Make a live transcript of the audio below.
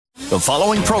The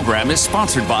following program is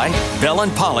sponsored by Bell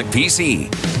 & Pollock PC.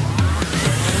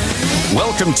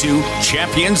 Welcome to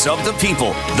Champions of the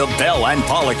People, the Bell &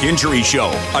 Pollock Injury Show.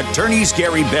 Attorneys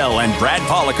Gary Bell and Brad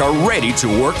Pollock are ready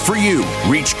to work for you.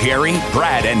 Reach Gary,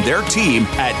 Brad, and their team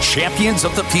at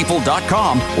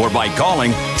championsofthepeople.com or by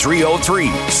calling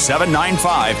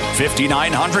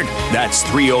 303-795-5900. That's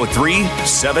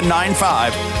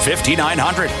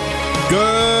 303-795-5900.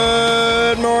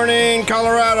 Good morning,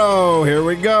 Colorado. Here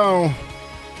we go.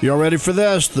 Y'all ready for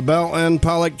this? The Bell &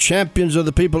 Pollock Champions of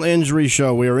the People Injury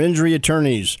Show. We are injury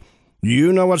attorneys.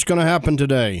 You know what's going to happen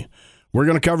today. We're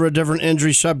going to cover a different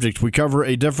injury subject. We cover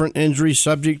a different injury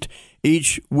subject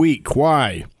each week.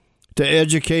 Why? To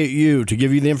educate you, to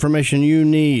give you the information you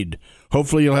need.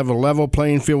 Hopefully you'll have a level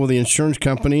playing field with the insurance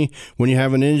company. When you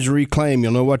have an injury claim,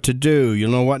 you'll know what to do.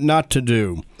 You'll know what not to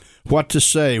do, what to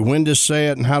say, when to say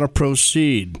it, and how to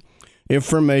proceed.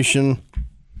 Information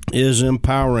is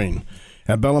empowering.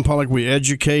 At Bell & Pollock, we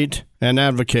educate and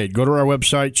advocate. Go to our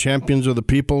website,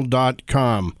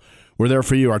 championsofthepeople.com. We're there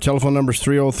for you. Our telephone number is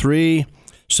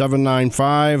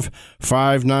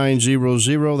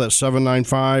 303-795-5900. That's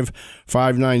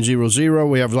 795-5900.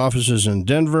 We have offices in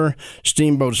Denver,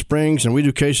 Steamboat Springs, and we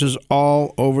do cases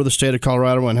all over the state of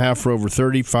Colorado and have for over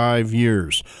 35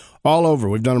 years. All over.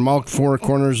 We've done them all four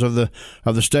corners of the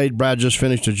state. Brad just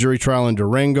finished a jury trial in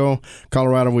Durango,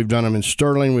 Colorado. We've done them in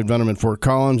Sterling. We've done them in Fort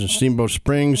Collins and Steamboat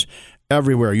Springs.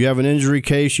 Everywhere. You have an injury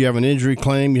case, you have an injury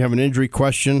claim, you have an injury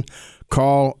question,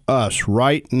 call us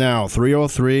right now.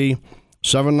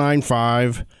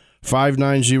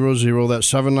 303-795-5900.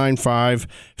 That's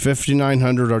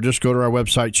 795-5900. Or just go to our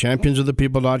website,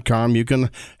 championsofthepeople.com. You can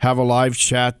have a live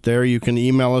chat there. You can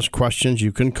email us questions.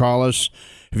 You can call us.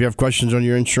 If you have questions on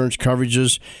your insurance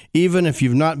coverages, even if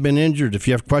you've not been injured, if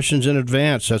you have questions in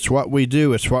advance, that's what we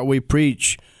do. It's what we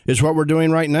preach. It's what we're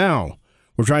doing right now.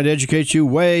 We're trying to educate you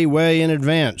way, way in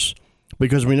advance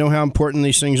because we know how important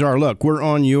these things are. Look, we're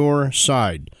on your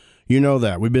side. You know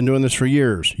that. We've been doing this for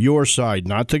years. Your side,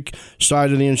 not the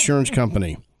side of the insurance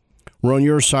company. We're on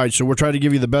your side, so we're trying to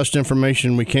give you the best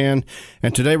information we can.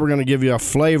 And today we're going to give you a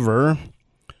flavor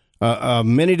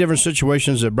many different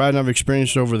situations that Brad and I have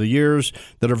experienced over the years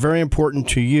that are very important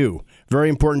to you, very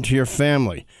important to your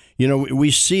family. You know,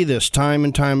 we see this time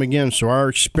and time again, so our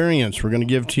experience we're going to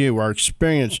give to you, our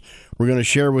experience we're going to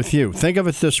share with you. Think of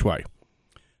it this way.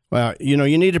 You know,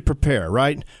 you need to prepare,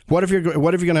 right? What if you're going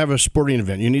to have a sporting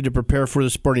event? You need to prepare for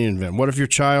the sporting event. What if your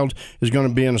child is going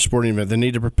to be in a sporting event? They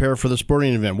need to prepare for the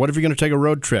sporting event. What if you're going to take a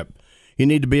road trip? You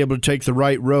need to be able to take the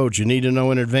right roads. You need to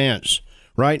know in advance,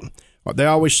 right? They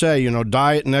always say, you know,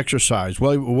 diet and exercise.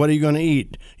 Well, what are you going to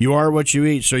eat? You are what you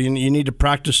eat, so you need to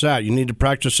practice that. You need to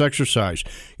practice exercise.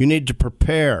 You need to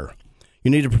prepare. You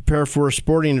need to prepare for a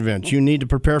sporting event. You need to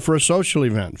prepare for a social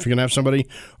event. If you're going to have somebody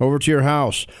over to your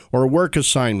house or work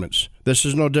assignments, this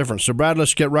is no different. So, Brad,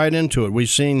 let's get right into it. We've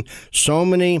seen so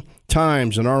many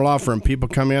times in our law firm people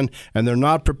come in and they're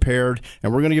not prepared,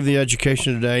 and we're going to give the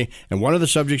education today. And one of the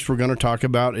subjects we're going to talk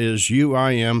about is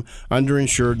UIM,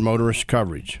 underinsured motorist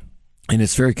coverage. And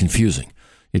it's very confusing.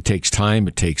 It takes time,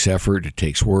 it takes effort, it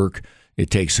takes work, it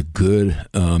takes a good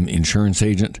insurance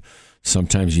agent.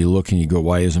 Sometimes you look and you go,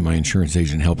 why isn't my insurance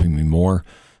agent helping me more?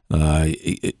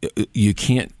 You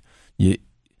can't,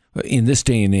 in this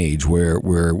day and age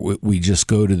where we just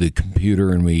go to the computer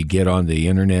and we get on the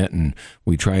internet and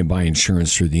we try and buy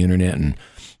insurance through the internet. And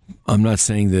I'm not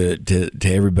saying that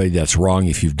to everybody that's wrong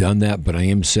if you've done that, but I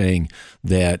am saying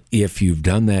that if you've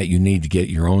done that, you need to get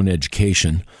your own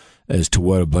education as to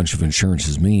what a bunch of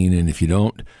insurances mean. And if you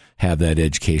don't have that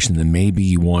education, then maybe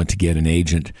you want to get an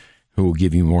agent who will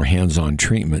give you more hands-on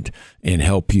treatment and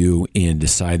help you in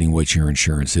deciding what your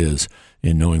insurance is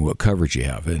and knowing what coverage you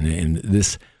have. And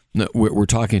this, we're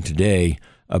talking today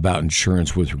about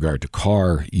insurance with regard to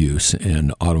car use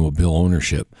and automobile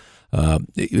ownership.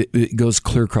 It goes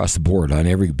clear across the board on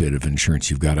every bit of insurance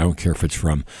you've got. I don't care if it's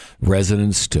from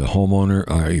residence to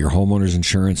homeowner, your homeowner's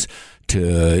insurance,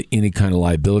 to any kind of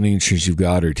liability insurance you've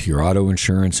got, or to your auto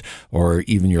insurance, or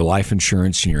even your life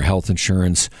insurance and your health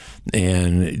insurance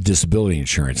and disability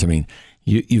insurance. I mean,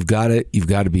 you've got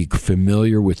to be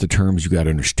familiar with the terms. You've got to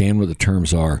understand what the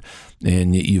terms are,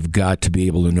 and you've got to be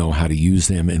able to know how to use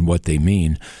them and what they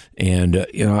mean. And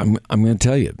I'm going to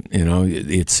tell you,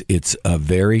 it's a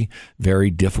very,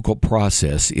 very difficult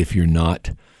process if you're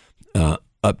not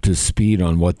up to speed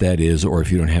on what that is, or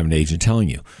if you don't have an agent telling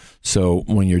you. So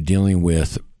when you're dealing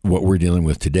with what we're dealing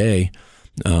with today,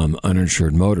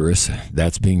 uninsured motorists,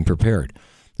 that's being prepared.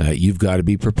 You've got to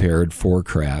be prepared for a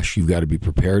crash. You've got to be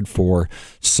prepared for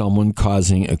someone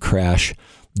causing a crash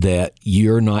that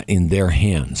you're not in their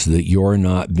hands, that you're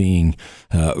not being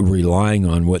relying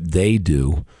on what they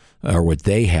do or what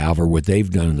they have or what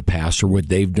they've done in the past or what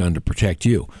they've done to protect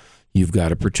you. You've got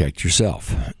to protect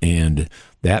yourself. And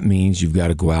that means you've got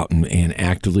to go out and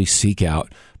actively seek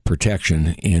out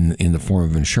protection in the form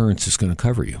of insurance that's going to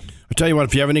cover you. I'll tell you what,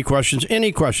 if you have any questions,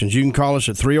 you can call us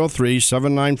at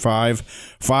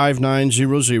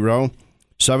 303-795-5900,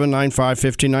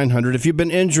 795-5900. If you've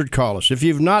been injured, call us. If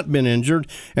you've not been injured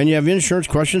and you have insurance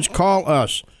questions, call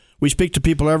us. We speak to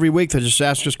people every week that just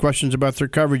ask us questions about their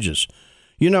coverages.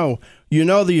 You know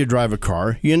that you drive a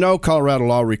car. You know Colorado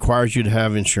law requires you to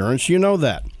have insurance. You know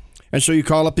that. And so you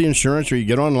call up the insurance, or you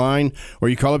get online, or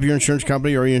you call up your insurance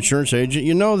company or your insurance agent.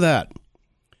 You know that.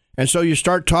 And so you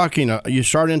start talking. You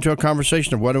start into a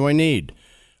conversation of, what do I need?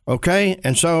 Okay?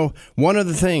 And so one of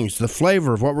the things, the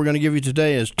flavor of what we're going to give you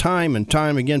today is time and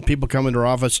time again, people come into our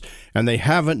office and they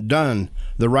haven't done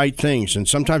the right things. And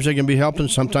sometimes they can be helped and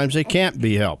sometimes they can't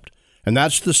be helped. And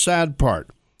that's the sad part,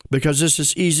 because this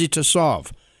is easy to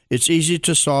solve. It's easy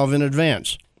to solve in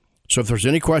advance. So if there's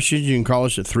any questions, you can call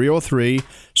us at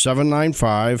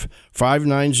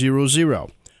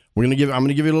 303-795-5900. I'm going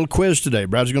to give you a little quiz today.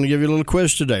 Brad's going to give you a little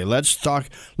quiz today. Let's talk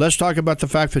about the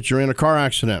fact that you're in a car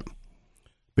accident,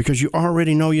 because you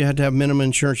already know you had to have minimum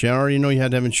insurance. You already know you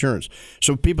had to have insurance.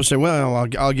 So people say, well,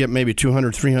 I'll get maybe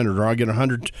 $200, $300, or I'll get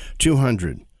 $100,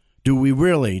 $200. Do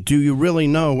you really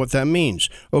know what that means?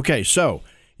 Okay, so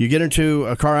you get into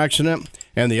a car accident,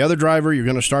 and the other driver, you're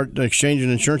going to start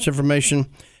exchanging insurance information,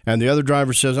 and the other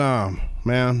driver says, oh,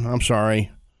 man, I'm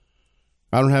sorry.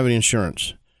 I don't have any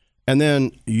insurance. And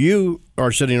then you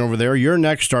are sitting over there, your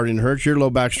neck's starting to hurt, your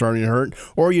low back's starting to hurt,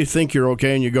 or you think you're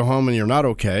okay and you go home and you're not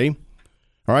okay.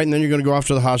 All right, and then you're going to go off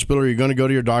to the hospital, or you're going to go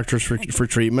to your doctors for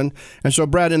treatment. And so,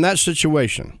 Brad, in that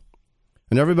situation,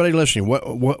 and everybody listening,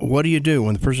 what do you do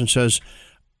when the person says,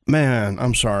 man,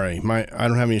 I'm sorry, I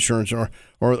don't have any insurance, or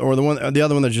the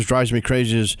other one that just drives me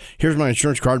crazy is, here's my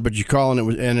insurance card, but you call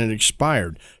and it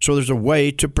expired. So there's a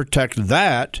way to protect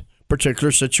that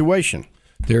particular situation.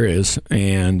 There is,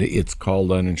 and it's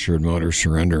called uninsured motorist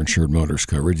or underinsured motorist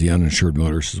coverage. The uninsured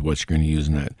motorist is what you're going to use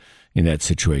in that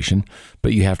situation,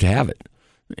 but you have to have it.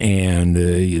 And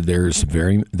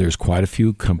there's quite a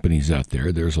few companies out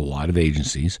there. There's a lot of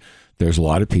agencies. There's a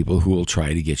lot of people who will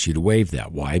try to get you to waive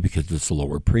that. Why? Because it's a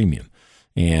lower premium.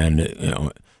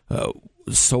 And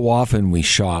so often we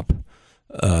shop,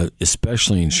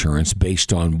 especially insurance,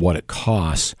 based on what it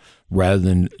costs rather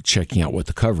than checking out what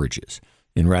the coverage is.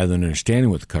 And rather than understanding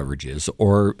what the coverage is,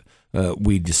 or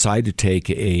we decide to take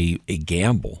a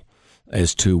gamble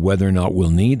as to whether or not we'll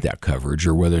need that coverage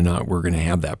or whether or not we're going to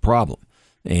have that problem.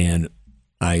 And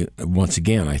I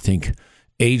think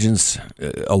agents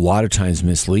a lot of times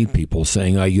mislead people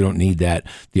saying, oh, you don't need that.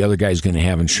 The other guy's going to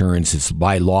have insurance. It's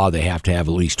by law they have to have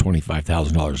at least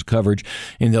 $25,000 of coverage.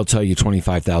 And they'll tell you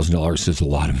 $25,000 is a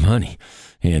lot of money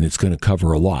and it's going to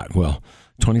cover a lot. Well,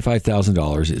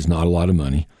 $25,000 is not a lot of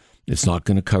money. It's not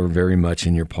going to cover very much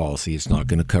in your policy. It's not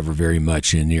going to cover very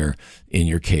much in your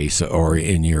case or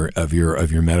in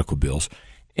your medical bills.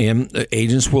 And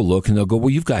agents will look and they'll go, well,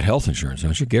 you've got health insurance,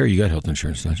 don't you? Gary, you got health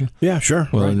insurance, don't you? Yeah, sure.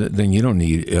 Well, right. Then you don't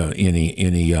need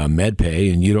any med pay,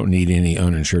 and you don't need any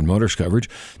uninsured motorist coverage,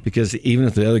 because even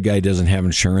if the other guy doesn't have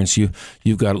insurance,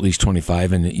 you've got at least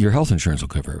 25, and your health insurance will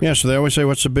cover everything. Yeah, so they always say,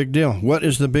 what's the big deal? What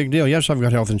is the big deal? Yes, I've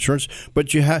got health insurance,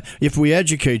 but if we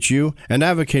educate you and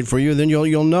advocate for you, then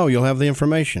you'll know, you'll have the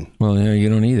information. Well, you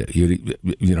don't need it.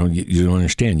 You don't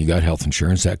understand. You got health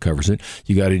insurance, that covers it.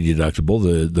 You got a deductible.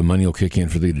 The money will kick in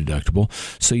for the deductible,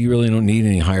 so you really don't need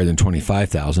any higher than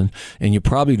 $25,000, and you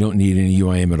probably don't need any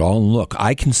UIM at all. And look,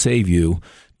 I can save you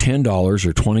 $10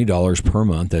 or $20 per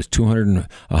month. That's $100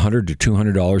 to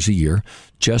 $200 a year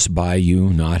just by you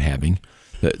not having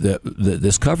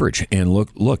this coverage. And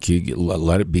look, you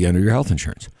let it be under your health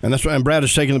insurance. And that's why. And Brad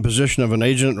is taking the position of an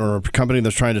agent or a company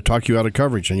that's trying to talk you out of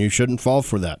coverage, and you shouldn't fall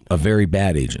for that. A very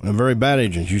bad agent. A very bad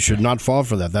agent. You should not fall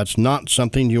for that. That's not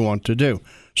something you want to do.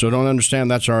 So don't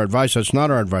understand that's our advice. That's not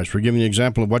our advice. We're giving you an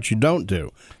example of what you don't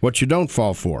do, what you don't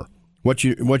fall for, what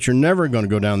you're never going to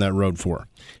go down that road for.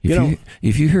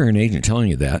 If you hear an agent telling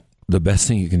you that, the best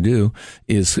thing you can do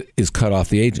is cut off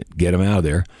the agent, get them out of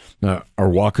there, or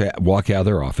walk out of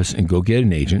their office and go get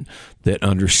an agent that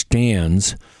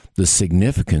understands the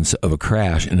significance of a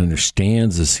crash and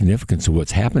understands the significance of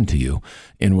what's happened to you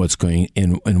and what's going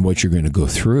and what you're going to go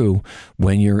through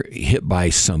when you're hit by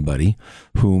somebody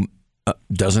who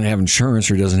doesn't have insurance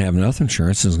or doesn't have enough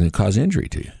insurance is going to cause injury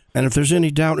to you. And if there's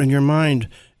any doubt in your mind,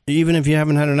 even if you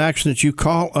haven't had an accident, you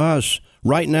call us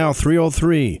right now,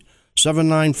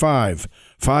 303-795-5900.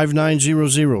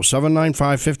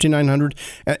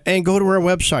 795-5900, and go to our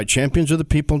website,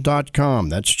 championsofthepeople.com.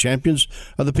 That's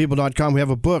championsofthepeople.com. We have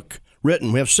a book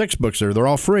written. We have 6 books there. They're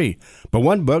all free. But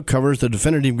one book covers the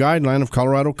definitive guideline of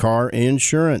Colorado car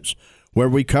insurance, where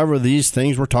we cover these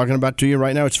things we're talking about to you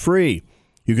right now. It's free.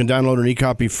 You can download an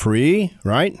e-copy free,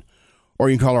 right? Or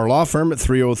you can call our law firm at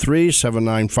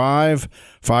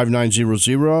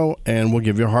 303-795-5900, and we'll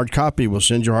give you a hard copy. We'll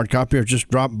send you a hard copy, or just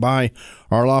drop by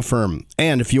our law firm.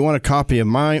 And if you want a copy of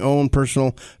my own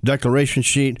personal declaration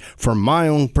sheet for my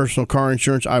own personal car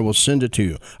insurance, I will send it to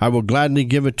you. I will gladly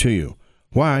give it to you.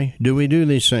 Why do we do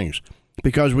these things?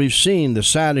 Because we've seen the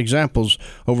sad examples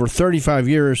over 35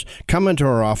 years come into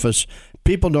our office.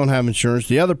 People don't have insurance.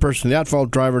 The other person, the at-fault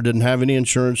driver, didn't have any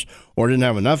insurance or didn't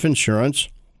have enough insurance.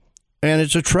 And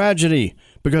it's a tragedy,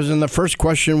 because in the first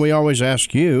question we always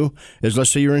ask you is,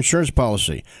 let's see your insurance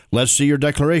policy. Let's see your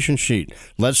declaration sheet.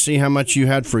 Let's see how much you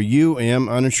had for UM,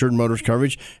 uninsured motorist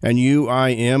coverage, and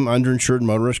UIM, underinsured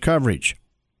motorist coverage.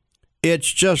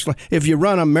 It's just like if you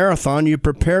run a marathon, you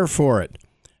prepare for it.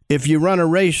 If you run a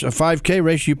race, a 5K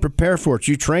race, you prepare for it.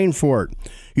 You train for it.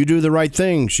 You do the right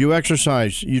things. You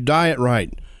exercise. You diet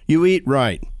right. You eat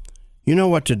right. You know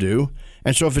what to do.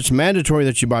 And so if it's mandatory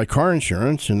that you buy car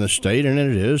insurance in the state, and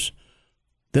it is,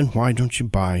 then why don't you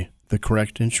buy the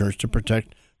correct insurance to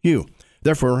protect you?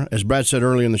 Therefore, as Brad said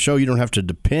earlier in the show, you don't have to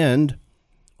depend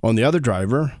on the other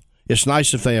driver. It's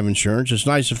nice if they have insurance. It's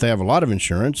nice if they have a lot of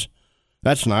insurance.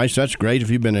 That's nice. That's great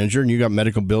if you've been injured and you got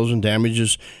medical bills and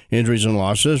damages, injuries and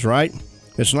losses, right?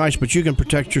 It's nice, but you can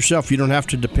protect yourself. You don't have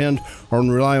to depend or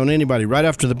rely on anybody. Right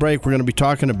after the break, we're going to be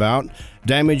talking about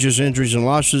damages, injuries, and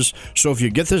losses. So if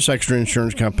you get this extra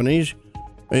insurance coverage,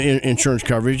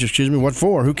 what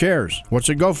for? Who cares? What's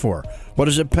it go for? What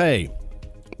does it pay?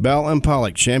 Bell and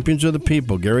Pollock, champions of the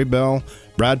people. Gary Bell,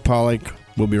 Brad Pollock.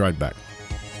 We'll be right back.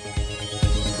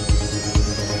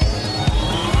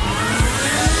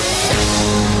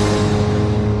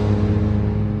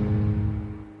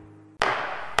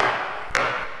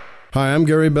 Hi, I'm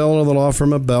Gary Bell of the law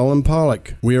firm of Bell and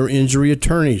Pollock. We are injury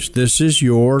attorneys. This is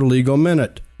your Legal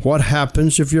Minute. What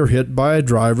happens if you're hit by a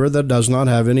driver that does not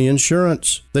have any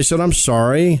insurance? They said, I'm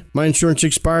sorry, my insurance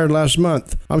expired last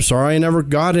month. I'm sorry, I never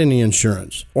got any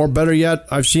insurance. Or better yet,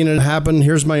 I've seen it happen.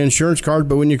 Here's my insurance card,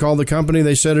 but when you call the company,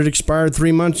 they said it expired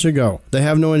 3 months ago. They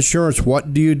have no insurance.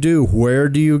 What do you do? Where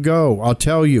do you go? I'll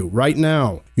tell you right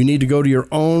now. You need to go to your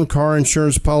own car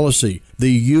insurance policy,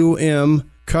 the UM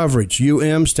coverage.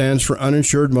 UM stands for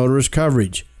uninsured motorist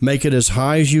coverage. Make it as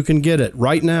high as you can get it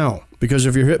right now, because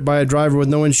if you're hit by a driver with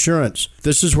no insurance,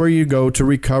 this is where you go to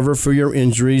recover for your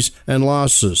injuries and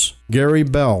losses. Gary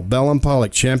Bell, Bell &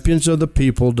 Pollock,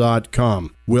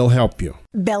 championsofthepeople.com will help you.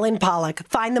 Bell & Pollock.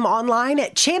 Find them online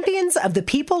at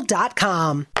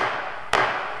championsofthepeople.com.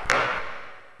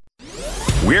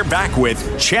 We're back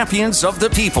with Champions of the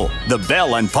People, the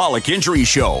Bell and Pollock Injury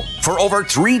Show. For over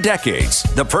 3 decades,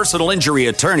 the personal injury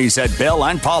attorneys at Bell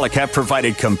and Pollock have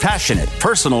provided compassionate,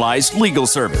 personalized legal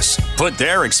service. Put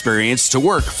their experience to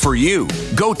work for you.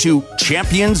 Go to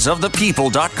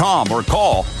championsofthepeople.com or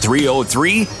call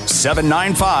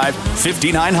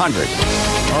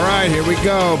 303-795-5900. All right, here we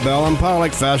go. Bell and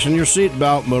Pollock, fasten your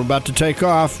seatbelt. We're about to take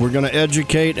off. We're going to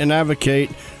educate and advocate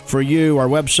for you. Our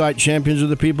website,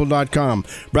 championsofthepeople.com.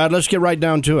 Brad, let's get right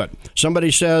down to it.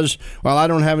 Somebody says, well, I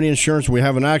don't have any insurance. We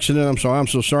have an accident. I'm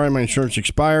so sorry. My insurance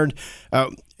expired.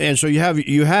 And so you have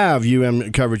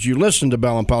UM coverage. You listened to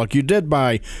Bell and Pollock. You did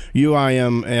buy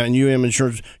UIM and UM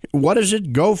insurance. What does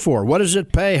it go for? What does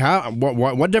it pay?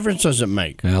 What difference does it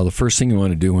make? Well, the first thing you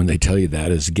want to do when they tell you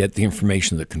that is get the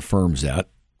information that confirms that.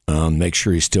 Make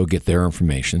sure you still get their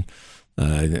information.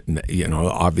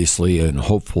 Obviously, and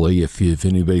hopefully, if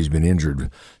anybody's been injured,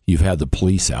 you've had the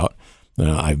police out.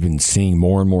 I've been seeing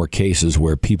more and more cases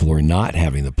where people are not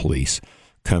having the police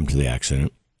come to the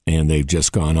accident, and they've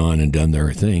just gone on and done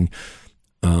their thing.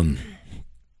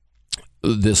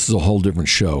 This is a whole different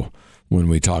show when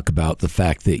we talk about the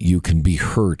fact that you can be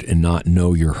hurt and not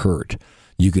know you're hurt.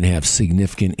 You can have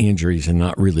significant injuries and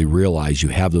not really realize you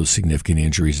have those significant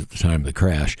injuries at the time of the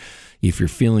crash. If you're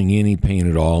feeling any pain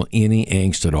at all, any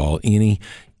angst at all,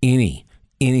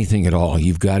 anything at all,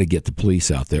 you've got to get the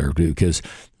police out there, because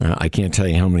I can't tell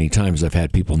you how many times I've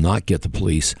had people not get the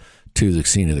police to the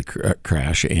scene of the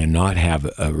crash and not have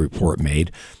a report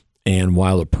made. And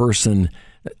while the person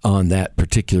on that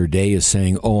particular day is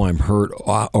saying, oh, I'm hurt,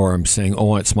 or I'm saying,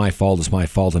 oh, it's my fault,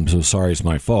 I'm so sorry, it's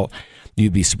my fault,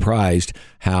 you'd be surprised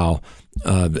how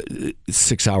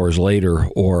 6 hours later,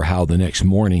 or how the next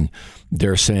morning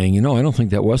they're saying, I don't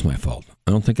think that was my fault.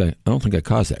 I don't think I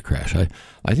caused that crash.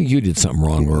 I think you did something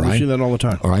wrong. Or I see that all the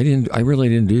time. Or I really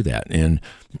didn't do that. And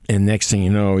next thing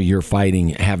you know, you're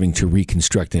having to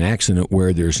reconstruct an accident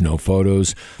where there's no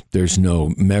photos, there's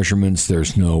no measurements,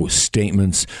 there's no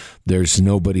statements, there's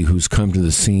nobody who's come to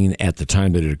the scene at the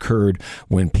time that it occurred,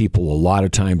 when people a lot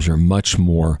of times are much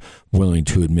more willing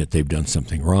to admit they've done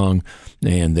something wrong,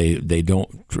 and they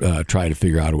don't try to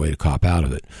figure out a way to cop out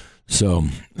of it. So,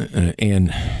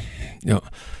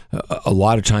 a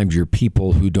lot of times your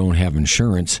people who don't have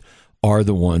insurance are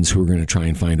the ones who are going to try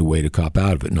and find a way to cop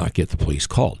out of it, not get the police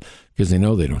called, because they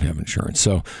know they don't have insurance.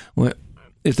 So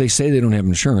if they say they don't have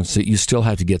insurance, you still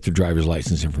have to get their driver's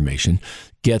license information,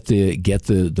 get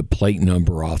the plate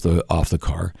number off the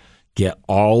car, get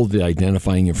all the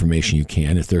identifying information you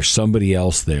can. If there's somebody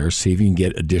else there, see if you can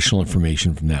get additional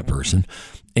information from that person.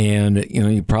 And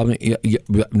you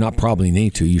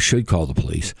should call the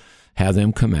police, have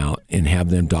them come out and have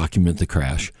them document the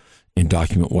crash and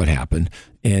document what happened.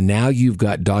 And now you've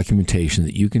got documentation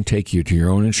that you can take to your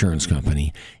own insurance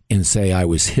company and say, I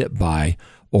was hit by,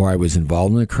 or I was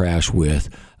involved in a crash with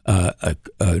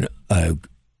an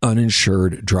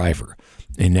uninsured driver.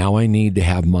 And now I need to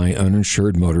have my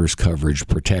uninsured motorist coverage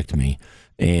protect me.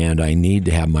 And I need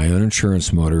to have my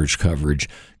uninsurance motorist coverage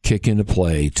kick into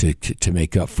play to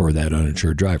make up for that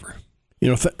uninsured driver.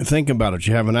 Think about it.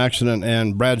 You have an accident,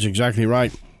 and Brad's exactly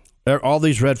right. All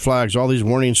these red flags, all these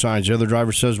warning signs. The other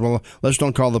driver says, well, let's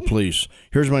don't call the police.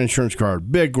 Here's my insurance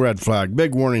card. Big red flag,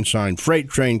 big warning sign, freight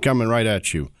train coming right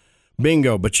at you.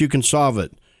 Bingo, but you can solve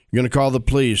it. You're going to call the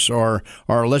police, or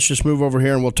let's just move over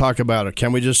here and we'll talk about it.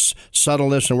 Can we just settle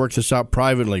this and work this out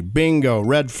privately? Bingo,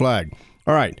 red flag.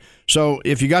 All right. So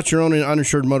if you got your own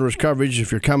uninsured motorist coverage,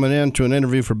 if you're coming in to an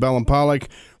interview for Bell and Pollock,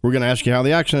 we're going to ask you how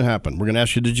the accident happened. We're going to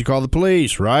ask you, did you call the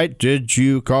police, right? Did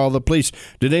you call the police?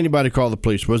 Did anybody call the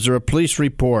police? Was there a police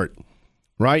report,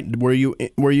 right? Were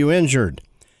you injured?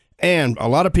 And a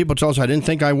lot of people tell us, I didn't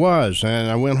think I was, and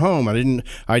I went home.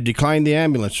 I declined the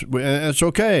ambulance. It's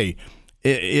okay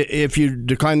if you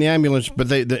decline the ambulance, but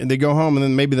they go home, and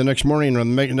then maybe the next morning or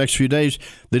the next few days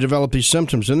they develop these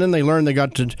symptoms, and then they learn they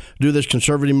got to do this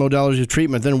conservative modality of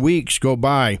treatment. Then weeks go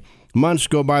by, months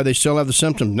go by, they still have the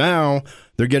symptoms. Now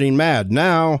they're getting mad.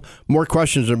 Now more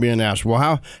questions are being asked.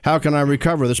 Well, how can I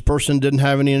recover? This person didn't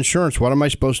have any insurance. What am I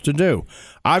supposed to do?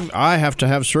 I have to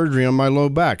have surgery on my low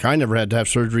back. I never had to have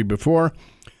surgery before.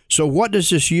 So what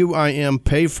does this UIM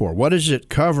pay for? What does it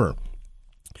cover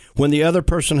when the other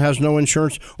person has no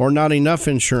insurance or not enough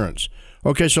insurance?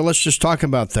 Okay, so let's just talk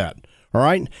about that. All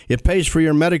right? It pays for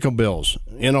your medical bills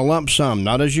in a lump sum,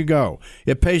 not as you go.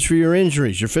 It pays for your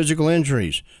injuries, your physical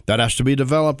injuries. That has to be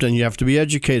developed, and you have to be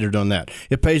educated on that.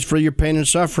 It pays for your pain and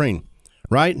suffering,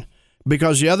 right?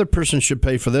 Because the other person should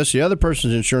pay for this. The other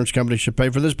person's insurance company should pay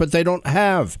for this, but they don't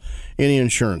have any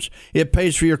insurance. It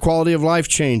pays for your quality of life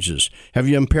changes. Have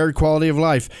you impaired quality of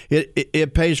life?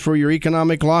 It pays for your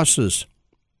economic losses.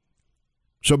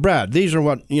 So, Brad, these are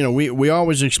what, we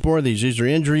always explore these. These are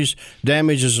injuries,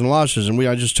 damages, and losses, and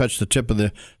I just touched the tip of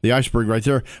the iceberg right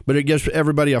there. But it gives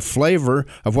everybody a flavor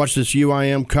of what this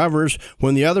UIM covers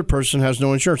when the other person has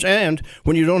no insurance. And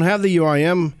when you don't have the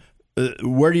UIM,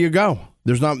 where do you go?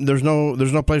 There's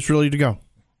no place really to go.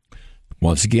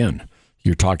 Once again,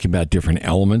 you're talking about different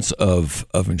elements of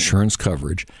insurance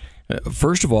coverage.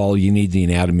 First of all, you need the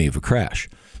anatomy of a crash.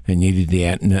 And you need the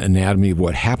anatomy of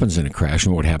what happens in a crash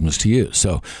and what happens to you.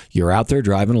 So you're out there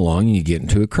driving along and you get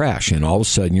into a crash, and all of a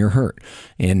sudden you're hurt.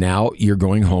 And now you're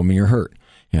going home and you're hurt.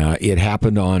 It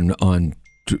happened on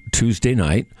Tuesday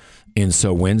night. And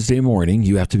so Wednesday morning,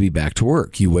 you have to be back to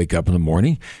work. You wake up in the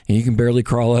morning and you can barely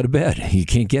crawl out of bed. You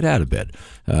can't get out of bed.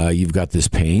 You've got this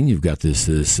pain. You've got this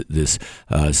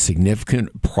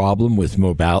significant problem with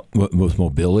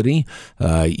mobility.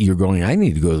 You're going, I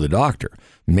need to go to the doctor.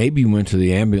 Maybe you went to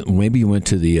the Maybe you went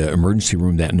to the emergency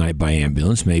room that night by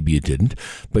ambulance. Maybe you didn't.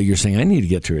 But you're saying, I need to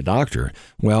get to a doctor.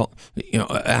 Well,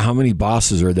 how many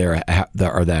bosses are there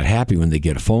that are that happy when they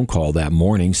get a phone call that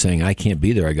morning saying, I can't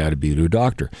be there. I got to be to a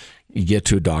doctor. You get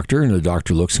to a doctor, and the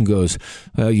doctor looks and goes,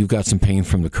 you've got some pain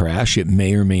from the crash. It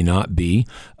may or may not be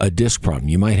a disc problem.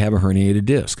 You might have a herniated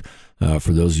disc.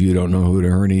 For those of you who don't know what a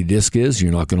herniated disc is,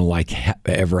 you're not going to like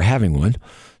ever having one.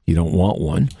 You don't want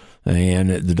one. And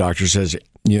the doctor says,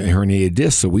 herniated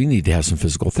disc, so we need to have some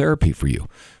physical therapy for you.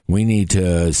 We need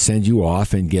to send you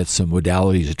off and get some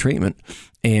modalities of treatment.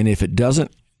 And if it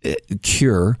doesn't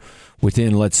cure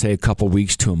within, let's say, a couple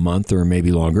weeks to a month or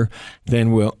maybe longer,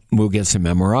 then we'll get some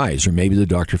MRIs. Or maybe the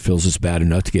doctor feels it's bad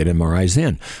enough to get MRIs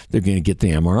in. They're going to get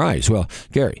the MRIs. Well,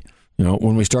 Gary,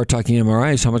 when we start talking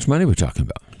MRIs, how much money are we talking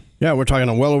about? Yeah, we're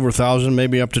talking well over $1,000,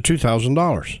 maybe up to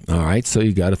 $2,000. All right, so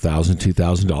you got $1,000,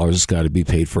 $2,000. It's got to be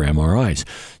paid for MRIs.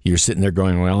 You're sitting there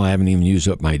going, well, I haven't even used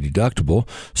up my deductible,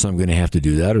 so I'm going to have to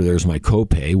do that, or there's my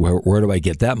copay. Where do I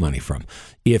get that money from?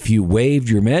 If you waived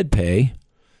your med pay,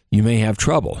 you may have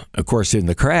trouble. Of course, in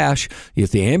the crash, if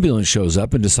the ambulance shows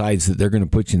up and decides that they're going to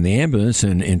put you in the ambulance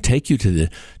and take you to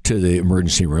the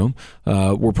emergency room,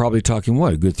 we're probably talking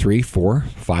what, a good $3,000,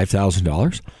 $4,000,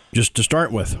 $5,000 just to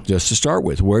start with. Just to start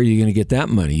with. Where are you going to get that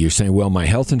money? You're saying, well, my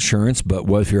health insurance, but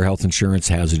what if your health insurance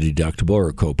has a deductible or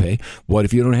a copay? What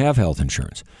if you don't have health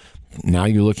insurance? Now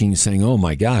you're looking and saying, oh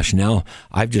my gosh, now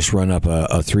I've just run up a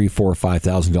 $3,000, $4,000,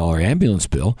 $5,000 ambulance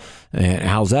bill, and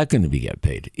how's that going to be get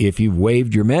paid? If you've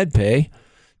waived your med pay,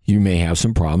 you may have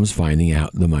some problems finding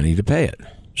out the money to pay it.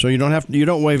 So you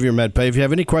don't waive your med pay. If you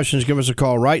have any questions, give us a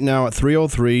call right now at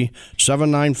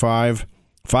 303-795-5900.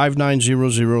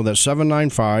 That's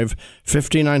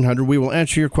 795-5900. We will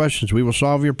answer your questions. We will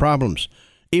solve your problems.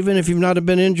 Even if you've not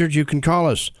been injured, you can call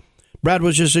us. Brad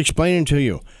was just explaining to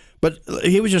you. But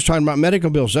he was just talking about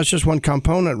medical bills. That's just one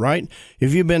component, right?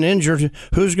 If you've been injured,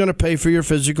 who's going to pay for your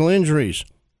physical injuries?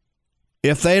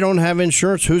 If they don't have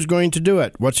insurance, who's going to do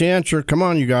it? What's the answer? Come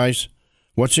on, you guys.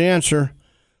 What's the answer?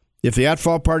 If the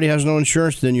at-fault party has no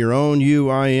insurance, then your own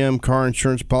UIM car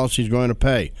insurance policy is going to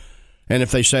pay. And if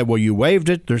they say, well, you waived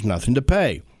it, there's nothing to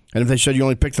pay. And if they said you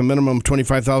only picked the minimum of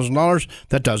 $25,000,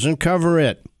 that doesn't cover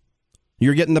it.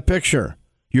 You're getting the picture.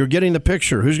 You're getting the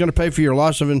picture. Who's going to pay for your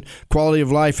loss of quality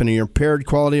of life and your impaired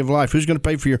quality of life? Who's going to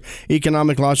pay for your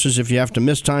economic losses if you have to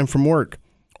miss time from work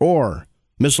or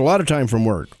miss a lot of time from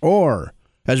work? Or,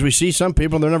 as we see some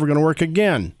people, they're never going to work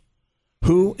again.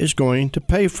 Who is going to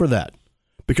pay for that?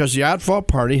 Because the at-fault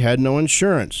party had no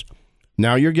insurance.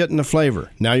 Now you're getting the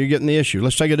flavor. Now you're getting the issue.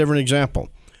 Let's take a different example.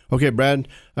 Okay, Brad,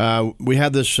 we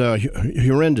had this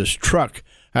horrendous truck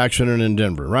accident in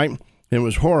Denver, right? It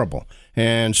was horrible.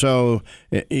 And so,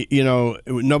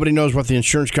 nobody knows what the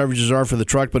insurance coverages are for the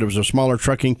truck, but it was a smaller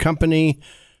trucking company.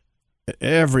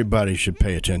 Everybody should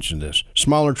pay attention to this.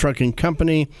 Smaller trucking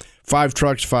company, 5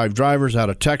 trucks, 5 drivers out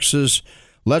of Texas.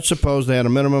 Let's suppose they had a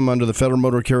minimum under the Federal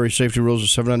Motor Carrier Safety Rules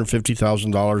of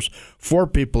 $750,000. 4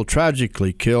 people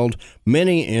tragically killed,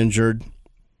 many injured.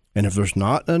 And if there's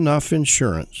not enough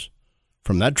insurance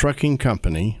from that trucking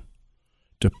company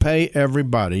to pay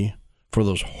everybody for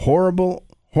those horrible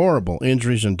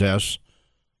injuries and deaths,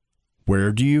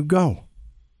 where do you go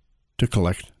to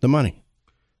collect the money?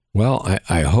 Well,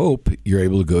 I hope you're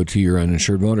able to go to your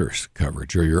uninsured motorist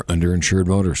coverage or your underinsured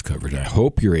motorist coverage. I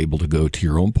hope you're able to go to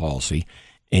your own policy,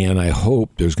 and I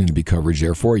hope there's going to be coverage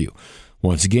there for you.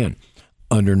 Once again,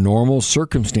 under normal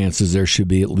circumstances, there should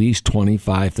be at least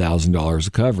 $25,000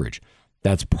 of coverage.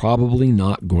 That's probably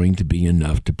not going to be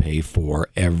enough to pay for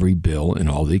every bill and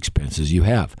all the expenses you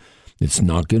have. It's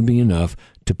not going to be enough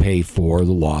to pay for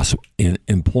the loss in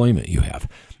employment you have.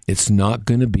 It's not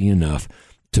going to be enough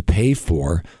to pay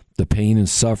for the pain and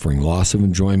suffering, loss of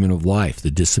enjoyment of life,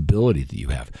 the disability that you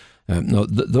have. No,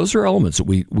 those are elements that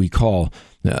we call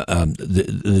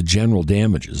the general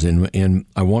damages. And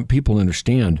I want people to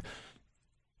understand,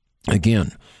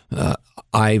 again,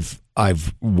 I've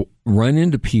run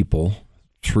into people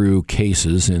through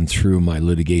cases and through my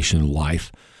litigation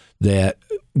life that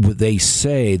they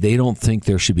say they don't think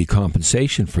there should be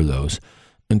compensation for those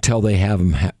until they have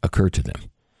them occur to them.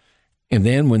 And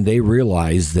then when they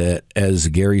realize that, as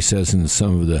Gary says in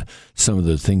some of the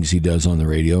things he does on the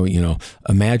radio,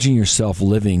 imagine yourself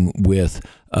living with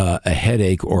a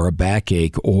headache or a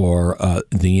backache or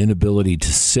the inability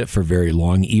to sit for very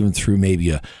long, even through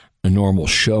maybe a normal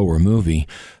show or movie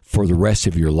for the rest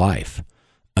of your life.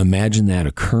 Imagine that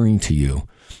occurring to you.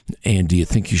 And do you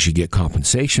think you should get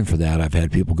compensation for that? I've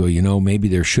had people go, maybe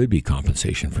there should be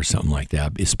compensation for something like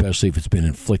that, especially if it's been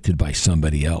inflicted by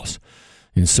somebody else.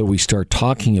 And so we start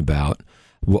talking about,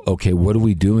 well, okay, what are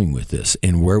we doing with this?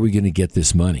 And where are we going to get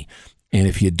this money? And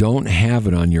if you don't have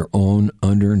it on your own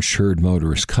underinsured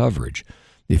motorist coverage,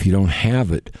 if you don't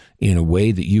have it in a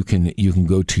way that you can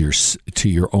go to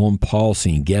your own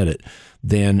policy and get it,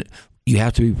 then you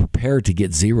have to be prepared to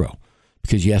get zero.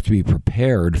 Because you have to be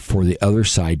prepared for the other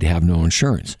side to have no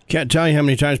insurance. Can't tell you how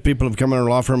many times people have come in our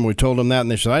law firm and we told them that, and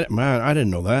they said, I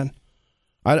didn't know that.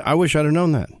 I wish I'd have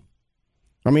known that.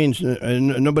 I mean,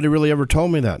 nobody really ever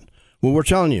told me that. Well, we're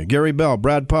telling you, Gary Bell,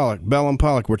 Brad Pollock, Bell &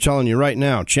 Pollock, we're telling you right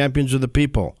now, Champions of the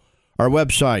People. Our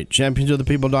website,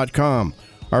 championsofthepeople.com.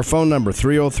 Our phone number,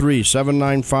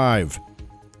 303-795-5900,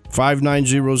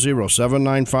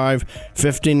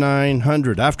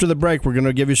 795-5900. After the break, we're going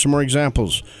to give you some more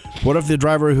examples. What if the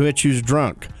driver who hits you is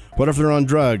drunk? What if they're on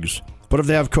drugs? What if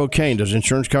they have cocaine? Does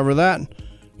insurance cover that?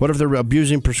 What if they're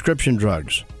abusing prescription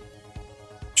drugs?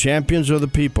 Champions of the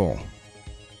People.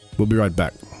 We'll be right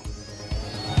back.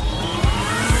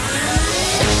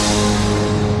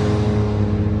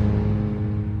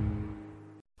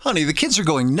 Honey, the kids are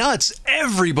going nuts.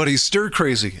 Everybody's stir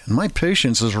crazy, and my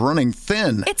patience is running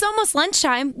thin. It's almost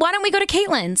lunchtime. Why don't we go to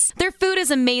Caitlin's? Their food is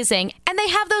amazing, and they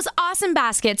have those awesome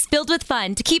baskets filled with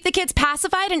fun to keep the kids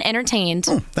pacified and entertained.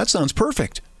 Oh, that sounds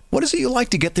perfect. What is it you like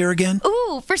to get there again?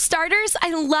 Ooh, for starters,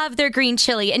 I love their green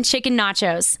chili and chicken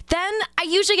nachos. Then, I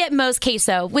usually get Moe's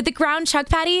queso with the ground chuck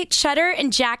patty, cheddar,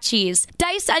 and jack cheese,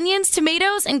 diced onions,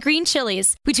 tomatoes, and green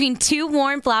chilies between 2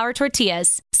 warm flour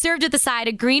tortillas, served with a side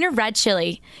of green or red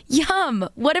chili. Yum!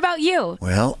 What about you?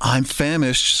 Well, I'm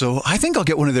famished, so I think I'll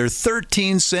get one of their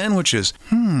 13 sandwiches.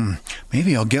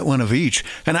 Maybe I'll get one of each.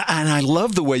 And I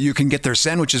love the way you can get their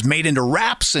sandwiches made into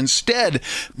wraps instead.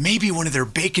 Maybe one of their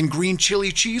bacon green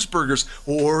chili cheeseburgers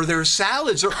or their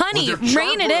salads. Honey,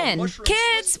 rein it in.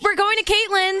 Kids, we're going to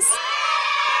Caitlin's.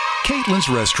 Caitlin's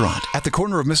Restaurant at the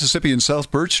corner of Mississippi and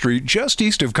South Birch Street, just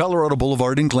east of Colorado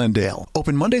Boulevard in Glendale.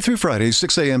 Open Monday through Friday,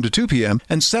 6 a.m. to 2 p.m.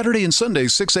 and Saturday and Sunday,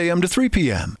 6 a.m. to 3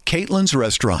 p.m. Caitlin's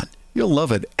Restaurant. You'll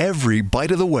love it every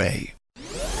bite of the way.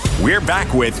 We're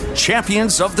back with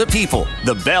Champions of the People,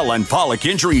 the Bell and Pollock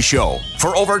Injury Show.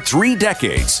 For over 3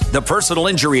 decades, the personal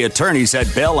injury attorneys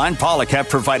at Bell and Pollock have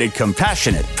provided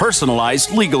compassionate,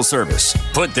 personalized legal service.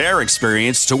 Put their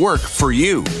experience to work for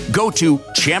you. Go to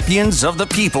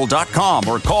championsofthepeople.com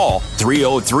or call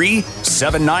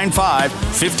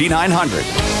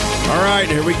 303-795-5900. All right,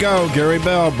 here we go. Gary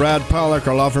Bell, Brad Pollock,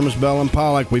 our law firm is Bell and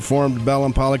Pollock. We formed Bell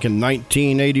and Pollock in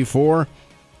 1984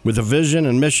 with a vision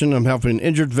and mission of helping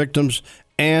injured victims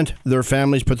and their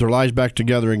families put their lives back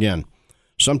together again.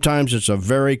 Sometimes it's a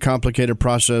very complicated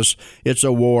process. It's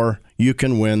a war. You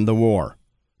can win the war.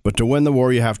 But to win the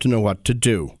war, you have to know what to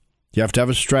do. You have to have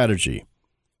a strategy.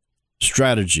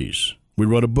 Strategies. We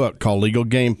wrote a book called Legal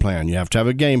Game Plan. You have to have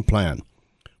a game plan.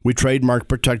 We trademark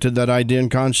protected that idea and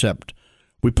concept.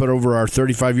 We put over our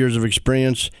 35 years of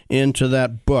experience into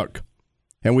that book,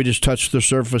 and we just touched the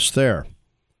surface there.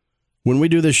 When we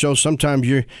do this show, sometimes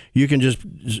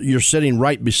you're sitting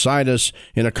right beside us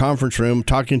in a conference room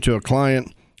talking to a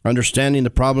client, understanding the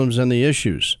problems and the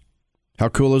issues. How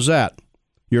cool is that?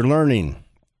 You're learning.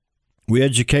 We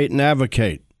educate and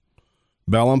advocate.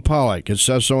 Bell and Pollock. It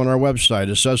says so on our website.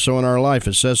 It says so in our life.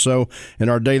 It says so in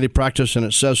our daily practice, and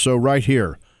it says so right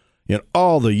here in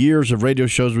all the years of radio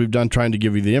shows we've done trying to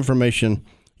give you the information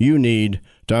you need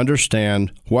to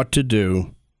understand what to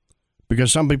do.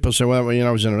 Because some people say, well,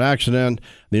 I was in an accident.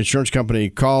 The insurance company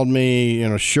called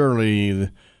me. Surely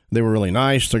they were really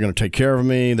nice. They're going to take care of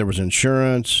me. There was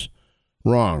insurance.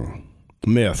 Wrong.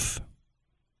 Myth.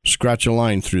 Scratch a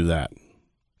line through that.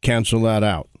 Cancel that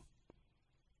out.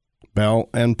 Bell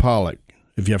and Pollock.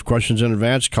 If you have questions in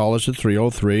advance, call us at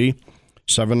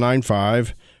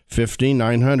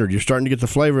 303-795-5900. You're starting to get the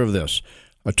flavor of this.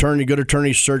 Good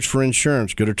attorneys search for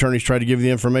insurance. Good attorneys try to give you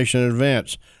the information in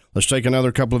advance. Let's take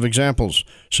another couple of examples.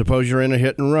 Suppose you're in a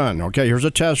hit and run. Okay, here's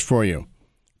a test for you.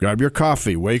 Grab your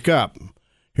coffee. Wake up.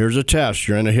 Here's a test.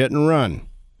 You're in a hit and run.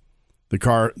 The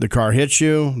car hits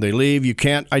you. They leave. You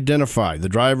can't identify the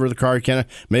driver of the car.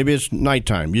 Maybe it's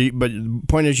nighttime. But the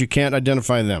point is you can't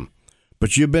identify them.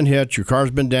 But you've been hit. Your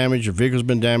car's been damaged. Your vehicle's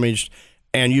been damaged.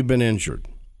 And you've been injured.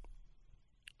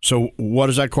 So what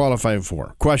does that qualify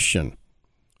for? Question.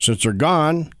 Since they're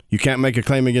gone, you can't make a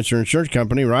claim against your insurance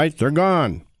company, right? They're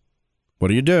gone. What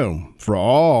do you do for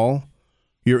all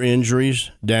your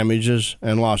injuries, damages,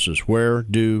 and losses? Where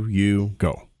do you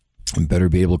go? You better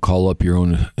be able to call up your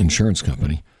own insurance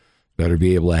company. Better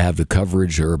be able to have the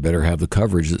coverage, or better have the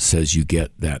coverage that says you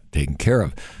get that taken care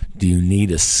of. Do you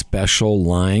need a special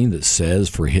line that says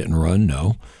for hit and run?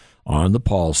 No. On the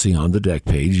policy, on the deck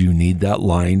page, you need that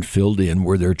line filled in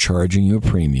where they're charging you a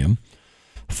premium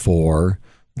for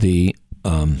the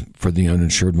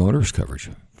uninsured motorist coverage.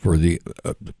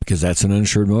 Because that's an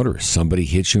uninsured motorist. Somebody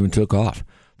hit you and took off.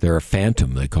 They're a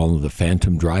phantom. They call them the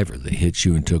phantom driver. They hit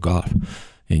you and took off,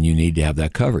 and you need to have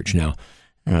that coverage. Now,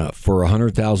 for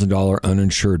 $100,000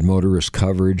 uninsured motorist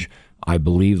coverage, I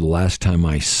believe the last time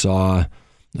I saw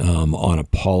on a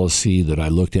policy that I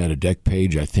looked at a deck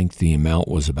page, I think the amount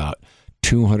was about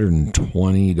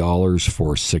 $220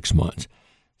 for 6 months.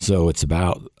 So it's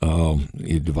about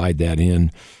you divide that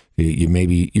in.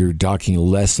 You're talking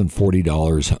less than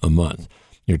 $40 a month.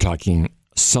 You're talking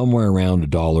somewhere around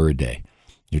 $1 a day.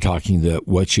 You're talking you're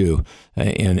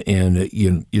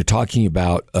talking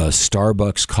about a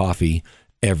Starbucks coffee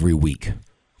every week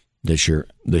that you're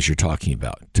talking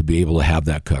about to be able to have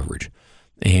that coverage,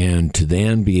 and to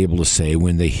then be able to say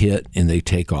when they hit and they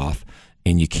take off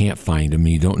and you can't find them and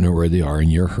you don't know where they are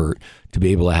and you're hurt, to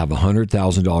be able to have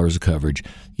 $100,000 of coverage,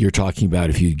 you're talking about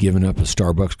if you'd given up a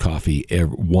Starbucks coffee,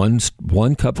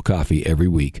 one cup of coffee every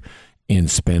week, and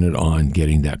spend it on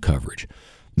getting that coverage.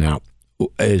 Now,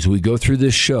 as we go through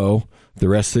this show, the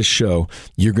rest of this show,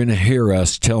 you're going to hear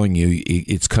us telling you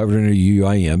it's covered under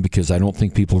UIM, because I don't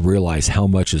think people realize how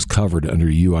much is covered under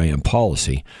UIM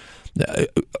policy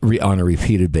on a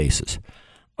repeated basis.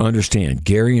 Understand,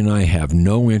 Gary and I have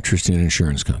no interest in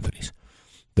insurance companies.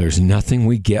 There's nothing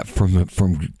we get from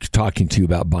talking to you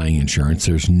about buying insurance.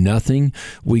 There's nothing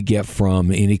we get from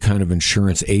any kind of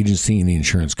insurance agency, any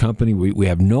insurance company. We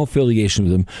have no affiliation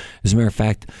with them. As a matter of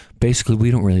fact, basically,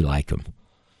 we don't really like them.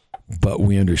 But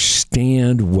we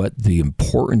understand what the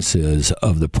importance is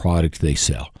of the product they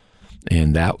sell.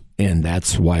 And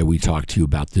that's why we talk to you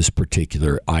about this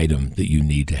particular item that you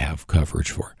need to have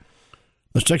coverage for.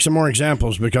 Let's take some more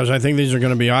examples, because I think these are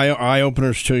going to be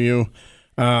eye-openers to you.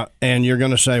 And you're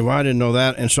going to say, well, I didn't know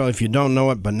that. And so if you don't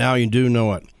know it, but now you do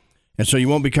know it. And so you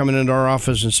won't be coming into our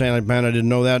office and saying, man, I didn't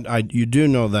know that. You do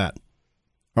know that.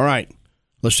 All right.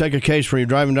 Let's take a case where you're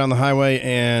driving down the highway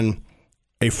and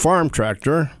a farm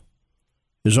tractor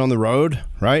is on the road,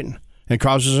 right, and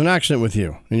causes an accident with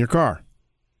you in your car.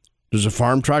 Does a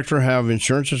farm tractor have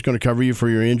insurance that's going to cover you for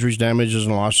your injuries, damages,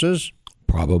 and losses?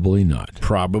 Probably not.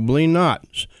 Probably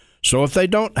not. So if they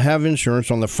don't have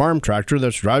insurance on the farm tractor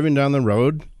that's driving down the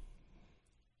road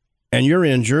and you're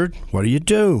injured, what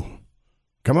do?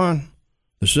 Come on.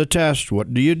 This is a test.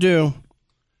 What do?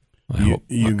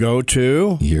 You go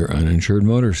to your uninsured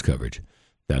motorist coverage.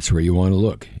 That's where you want to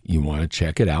look. You want to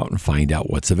check it out and find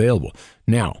out what's available.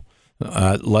 Now,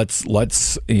 let's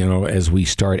as we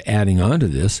start adding on to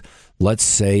this, let's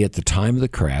say at the time of the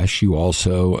crash, you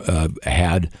also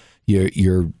had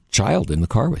your child in the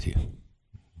car with you.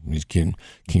 Can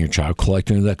your child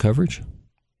collect under that coverage?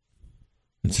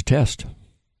 It's a test.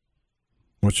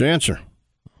 What's the answer?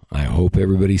 I hope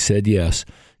everybody said yes,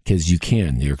 because you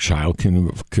can. Your child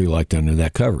can collect under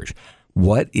that coverage.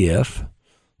 What if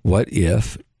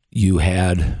you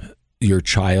had your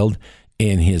child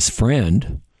and his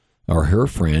friend or her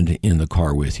friend in the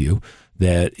car with you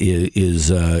that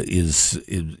is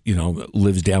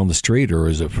lives down the street or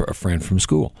is a friend from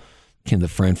school? Can the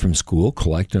friend from school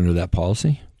collect under that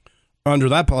policy? Under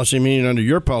that policy, meaning under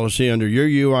your policy, under your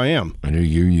UIM. Under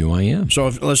your UIM. So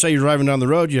if, let's say you're driving down the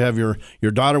road, you have your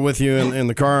daughter with you in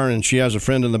the car, and she has a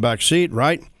friend in the back seat,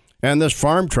 right? And this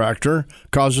farm tractor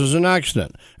causes an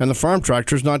accident, and the farm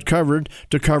tractor is not covered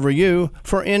to cover you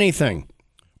for anything,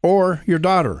 or your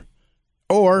daughter,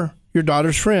 or your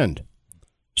daughter's friend.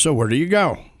 So where do you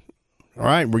go? All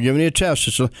right, we're giving you a test.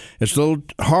 It's a little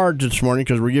hard this morning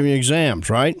because we're giving you exams,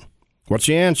 right? What's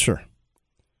the answer?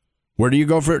 Where do you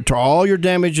go to all your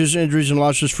damages, injuries, and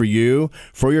losses for you,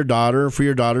 for your daughter, for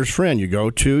your daughter's friend? You go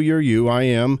to your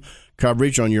UIM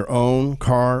coverage on your own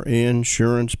car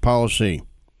insurance policy.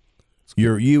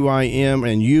 Your UIM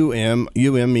and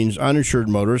UM means uninsured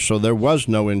motorist, so there was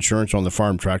no insurance on the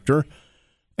farm tractor.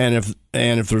 And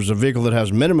if there's a vehicle that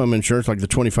has minimum insurance, like the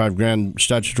 $25,000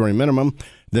 statutory minimum,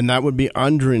 then that would be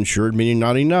underinsured, meaning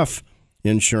not enough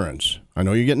insurance. I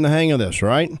know you're getting the hang of this,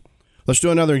 right? Let's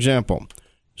do another example.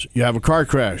 So you have a car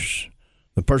crash.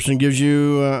 The person gives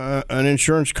you an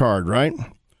insurance card, right?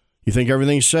 You think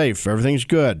everything's safe, everything's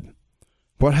good.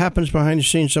 What happens behind the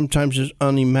scenes sometimes is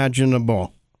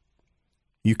unimaginable.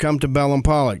 You come to Bell and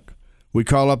Pollock. We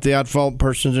call up the at-fault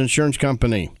person's insurance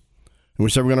company, and we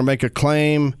say we're going to make a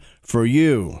claim for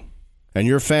you and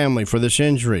your family for this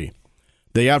injury.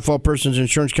 The at-fault person's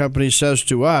insurance company says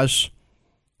to us,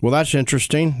 well, that's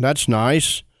interesting. That's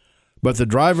nice. But the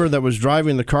driver that was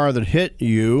driving the car that hit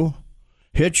you,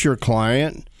 hit your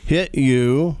client, hit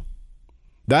you,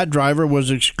 that driver was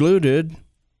excluded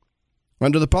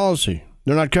under the policy.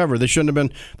 They're not covered. They shouldn't have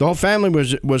been. The whole family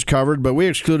was covered, but we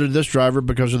excluded this driver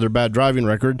because of their bad driving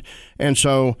record. And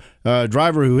so a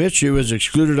driver who hits you is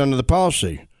excluded under the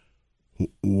policy.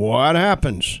 What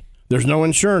happens? There's no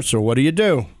insurance, so what do you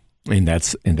do? And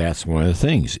that's one of the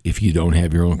things. If you don't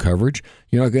have your own coverage,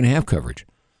 you're not going to have coverage.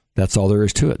 That's all there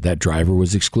is to it. That driver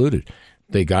was excluded.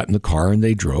 They got in the car and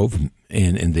they drove,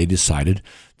 and they decided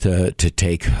to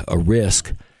take a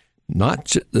risk, not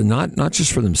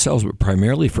just for themselves, but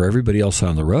primarily for everybody else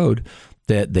on the road,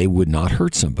 that they would not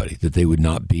hurt somebody, that they would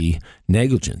not be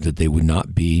negligent, that they would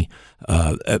not be,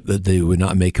 that they would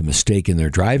not make a mistake in their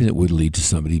driving that would lead to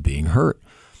somebody being hurt.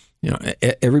 You know,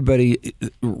 everybody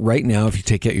right now, if you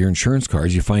take out your insurance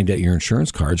cards, you find out your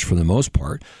insurance cards, for the most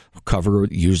part, cover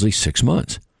usually 6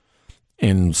 months.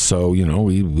 And so,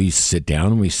 we sit down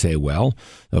and we say, well,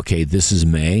 okay, this is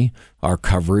May. Our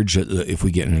coverage, if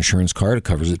we get an insurance card, it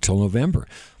covers it till November.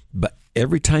 But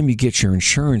every time you get your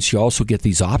insurance, you also get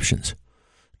these options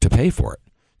to pay for it.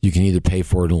 You can either pay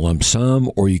for it in a lump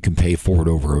sum, or you can pay for it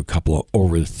over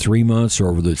 3 months or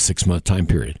over the 6-month time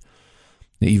period.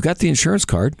 Now, you've got the insurance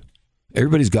card.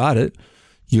 Everybody's got it.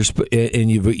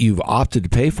 You've opted to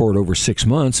pay for it over 6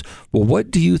 months. Well, what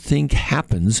do you think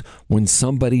happens when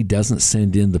somebody doesn't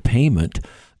send in the payment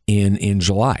in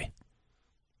July?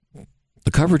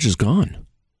 The coverage is gone.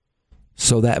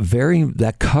 So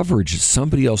that coverage that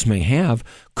somebody else may have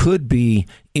could be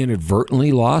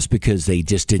inadvertently lost because they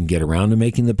just didn't get around to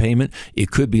making the payment. It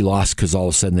could be lost because all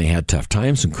of a sudden they had tough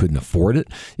times and couldn't afford it.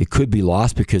 It could be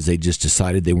lost because they just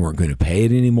decided they weren't going to pay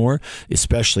it anymore,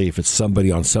 especially if it's somebody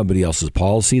on somebody else's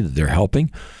policy that they're helping.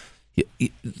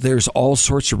 There's all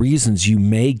sorts of reasons you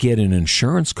may get an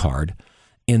insurance card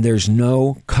and there's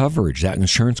no coverage. That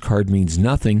insurance card means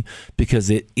nothing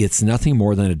because it's nothing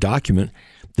more than a document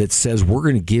that says we're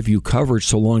going to give you coverage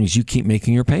so long as you keep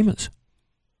making your payments.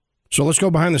 So let's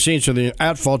go behind the scenes to the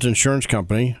at-fault insurance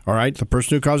company, all right, the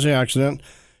person who caused the accident.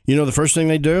 The first thing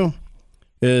they do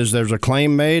is there's a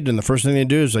claim made, and the first thing they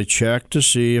do is they check to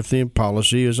see if the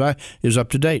policy is up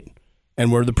to date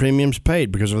and where the premium's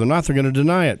paid, because if they're not, they're going to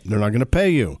deny it. They're not going to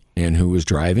pay you. And who was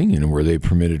driving, and were they a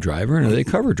permitted driver, and are they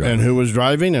covered driver? And who was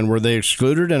driving, and were they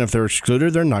excluded, and if they're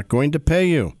excluded, they're not going to pay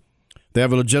you. They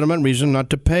have a legitimate reason not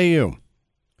to pay you.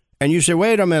 And you say,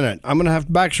 wait a minute, I'm going to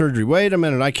have back surgery. Wait a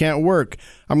minute, I can't work.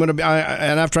 And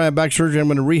after I have back surgery, I'm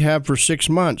going to rehab for 6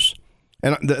 months.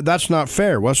 And that's not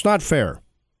fair. Well, it's not fair.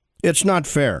 It's not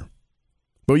fair.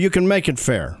 But you can make it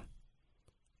fair.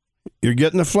 You're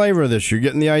getting the flavor of this. You're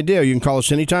getting the idea. You can call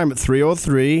us anytime at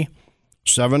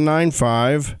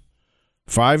 303-795-5900,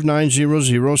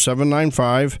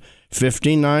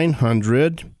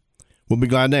 795-5900. We'll be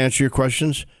glad to answer your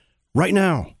questions right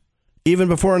now, even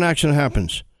before an accident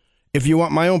happens. If you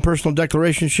want my own personal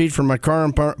declaration sheet for my car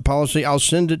and policy, I'll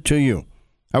send it to you.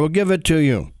 I will give it to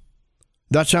you.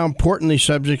 That's how important these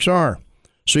subjects are.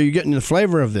 So you're getting the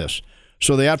flavor of this.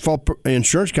 So the at-fault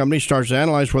insurance company starts to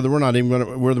analyze whether we're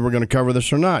going to cover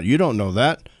this or not. You don't know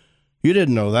that. You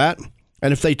didn't know that.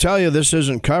 And if they tell you this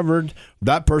isn't covered,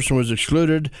 that person was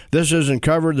excluded, this isn't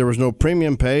covered, there was no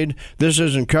premium paid, this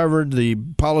isn't covered, the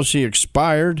policy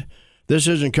expired, this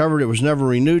isn't covered, it was never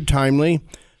renewed timely,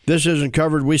 this isn't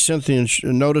covered, we sent the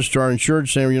notice to our insured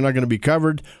saying you're not going to be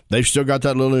covered. They've still got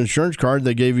that little insurance card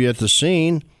they gave you at the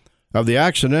scene of the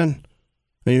accident,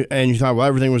 and you thought, well,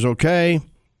 everything was okay.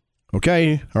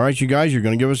 Okay, all right, you guys, you're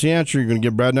going to give us the answer. You're going to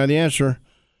give Brad and I the answer.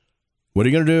 What are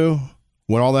you going to do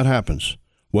when all that happens?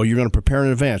 Well, you're going to prepare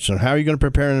in advance. And how are you going to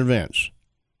prepare in advance?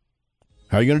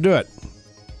 How are you going to do it?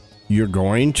 You're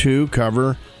going to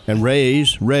cover and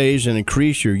raise and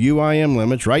increase your UIM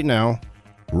limits right now,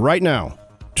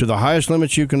 to the highest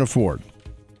limits you can afford.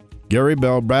 Gary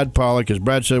Bell, Brad Pollock, as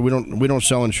Brad said, we don't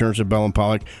sell insurance at Bell &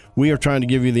 Pollock. We are trying to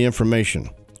give you the information.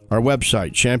 Our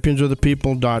website,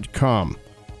 championsofthepeople.com.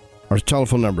 Our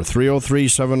telephone number,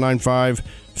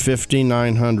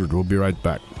 303-795-5900. We'll be right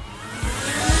back.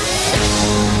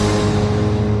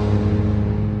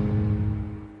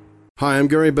 Hi, I'm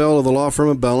Gary Bell of the law firm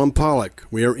of Bell & Pollock.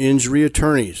 We are injury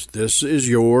attorneys. This is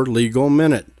your Legal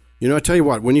Minute. I tell you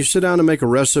what, when you sit down to make a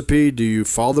recipe, do you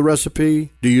follow the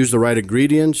recipe? Do you use the right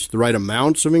ingredients, the right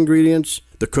amounts of ingredients?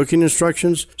 The cooking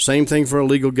instructions? Same thing for a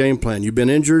legal game plan. You've been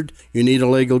injured, you need a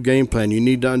legal game plan. You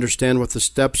need to understand what the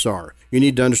steps are. You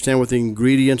need to understand what the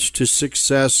ingredients to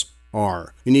success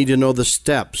are. You need to know the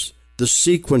steps, the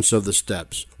sequence of the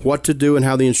steps, what to do, and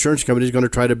how the insurance company is going to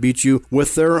try to beat you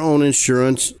with their own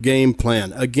insurance game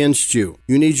plan against you.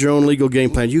 You need your own legal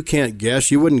game plan. You can't guess.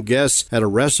 You wouldn't guess at a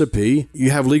recipe. You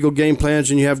have legal game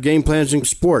plans and you have game plans in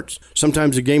sports.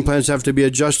 Sometimes the game plans have to be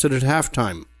adjusted at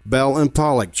halftime. Bell &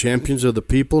 Pollock,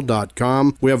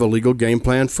 championsofthepeople.com. We have a legal game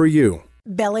plan for you.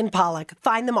 Bell & Pollock.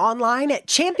 Find them online at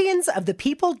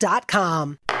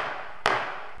championsofthepeople.com.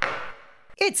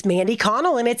 It's Mandy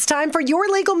Connell, and it's time for Your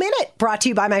Legal Minute, brought to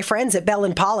you by my friends at Bell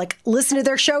 & Pollock. Listen to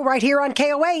their show right here on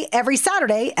KOA every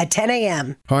Saturday at 10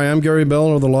 a.m. Hi, I'm Gary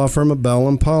Bell of the law firm of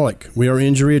Bell & Pollock. We are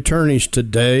injury attorneys.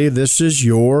 Today, this is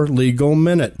Your Legal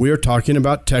Minute. We are talking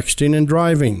about texting and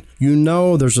driving. You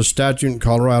know there's a statute in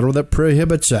Colorado that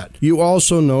prohibits that. You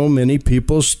also know many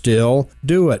people still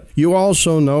do it. You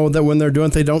also know that when they're doing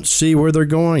it, they don't see where they're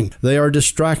going. They are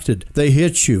distracted. They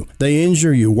hit you. They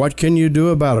injure you. What can you do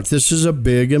about it? This is a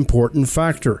big, important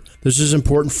factor. This is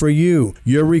important for you,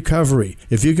 your recovery.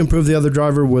 If you can prove the other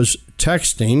driver was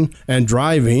texting and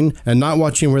driving and not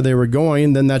watching where they were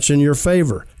going, then that's in your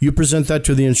favor. You present that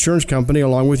to the insurance company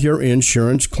along with your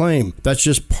insurance claim. That's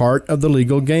just part of the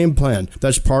legal game plan.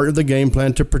 That's part of the game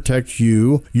plan to protect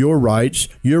you, your rights,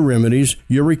 your remedies,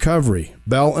 your recovery.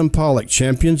 Bell and Pollock,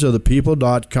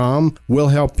 championsofthepeople.com will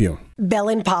help you. Bell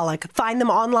and Pollock. Find them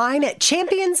online at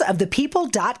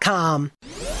championsofthepeople.com.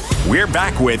 We're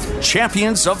back with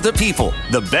Champions of the People,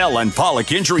 the Bell and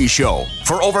Pollock Injury Show.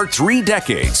 For over 3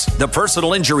 decades, the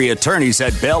personal injury attorneys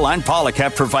at Bell and Pollock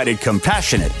have provided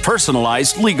compassionate,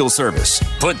 personalized legal service.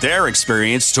 Put their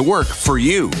experience to work for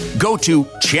you. Go to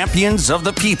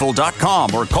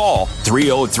championsofthepeople.com or call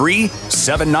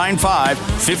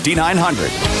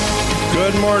 303-795-5900.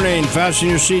 Good morning. Fasten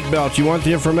your seatbelts. You want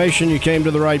the information? You came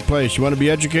to the right place. You want to be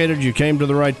educated? You came to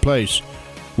the right place.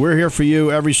 We're here for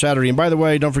you every Saturday. And by the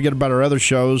way, don't forget about our other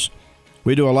shows.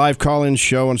 We do a live call-in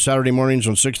show on Saturday mornings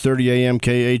on 6:30 a.m.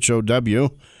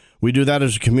 KHOW. We do that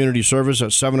as a community service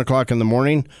at 7 o'clock in the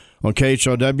morning on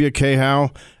KHOW,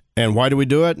 KHOW. And why do we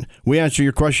do it? We answer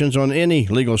your questions on any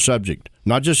legal subject,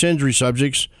 not just injury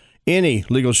subjects, any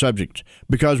legal subject,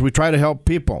 because we try to help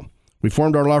people. We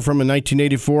formed our law firm in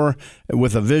 1984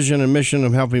 with a vision and mission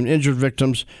of helping injured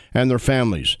victims and their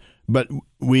families. But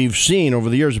we've seen over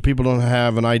the years that people don't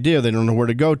have an idea. They don't know where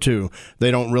to go to.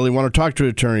 They don't really want to talk to an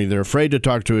attorney. They're afraid to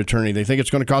talk to an attorney. They think it's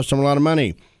going to cost them a lot of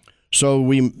money. So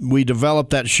we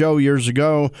developed that show years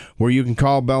ago where you can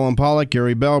call Bell and Pollock,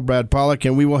 Gary Bell, Brad Pollock,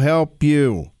 and we will help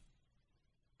you.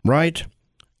 Right?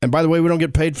 And by the way, we don't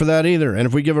get paid for that either. And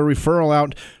if we give a referral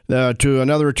out to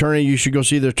another attorney, you should go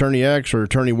see the attorney X or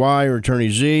attorney Y or attorney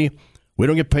Z. We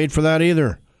don't get paid for that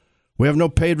either. We have no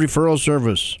paid referral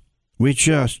service. We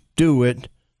just do it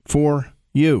for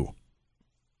you.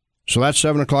 So that's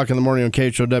 7 o'clock in the morning on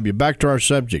KHOW. Back to our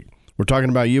subject. We're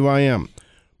talking about UIM.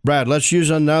 Brad, let's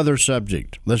use another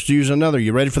subject. Let's use another.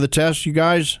 You ready for the test, you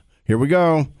guys? Here we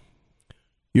go.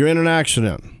 You're in an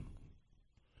accident.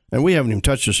 And we haven't even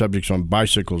touched the subjects on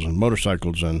bicycles and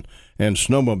motorcycles and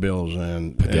snowmobiles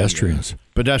and pedestrians.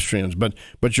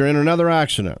 But you're in another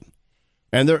accident.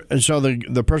 And so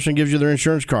the person gives you their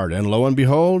insurance card, and lo and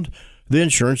behold, the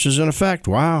insurance is in effect.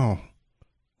 Wow,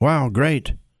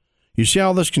 great. You see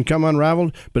how this can come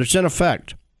unraveled? But it's in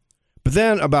effect. But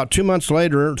then about 3 months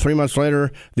later,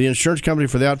 the insurance company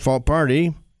for the at-fault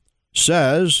party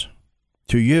says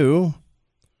to you,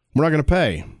 we're not going to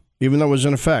pay. Even though it was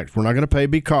in effect, we're not going to pay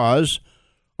because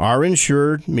our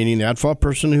insured, meaning the at-fault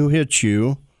person who hit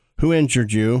you, who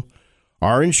injured you,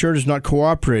 our insured is not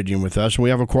cooperating with us. And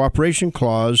we have a cooperation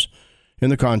clause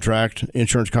in the contract,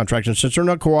 insurance contract. And since they're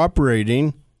not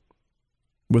cooperating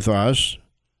with us,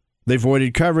 they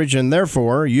voided coverage. And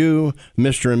therefore, you,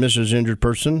 Mr. and Mrs. Injured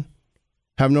Person,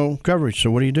 have no coverage. So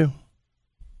what do you do?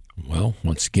 Well,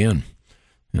 once again,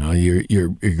 you're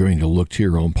going to look to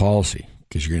your own policy,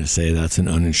 because you're going to say that's an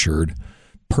uninsured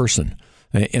person.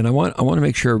 And I want to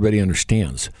make sure everybody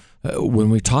understands, when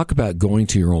we talk about going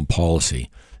to your own policy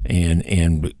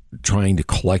and trying to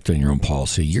collect on your own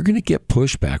policy, you're going to get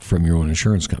pushback from your own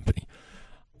insurance company.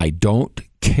 I don't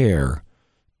care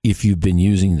if you've been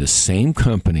using the same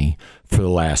company for the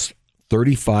last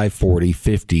 35, 40,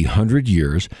 50, 100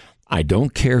 years. I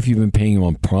don't care if you've been paying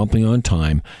them promptly on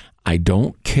time. I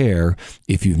don't care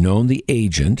if you've known the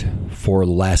agent for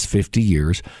the last 50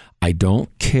 years. I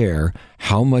don't care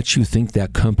how much you think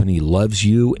that company loves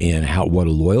you and what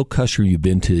a loyal customer you've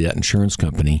been to that insurance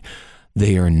company.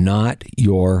 They are not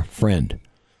your friend,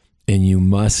 and you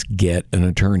must get an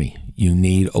attorney. You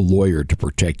need a lawyer to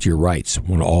protect your rights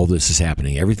when all this is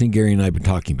happening. Everything Gary and I have been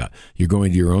talking about. You're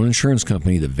going to your own insurance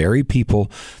company, the very people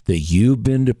that you've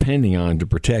been depending on to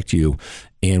protect you,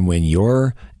 and when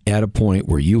you're at a point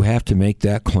where you have to make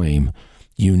that claim,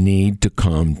 you need to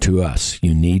come to us.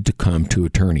 You need to come to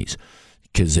attorneys,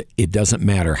 because it doesn't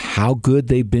matter how good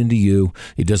they've been to you.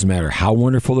 It doesn't matter how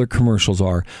wonderful their commercials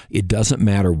are. It doesn't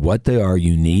matter what they are.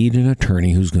 You need an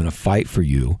attorney who's going to fight for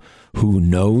you, who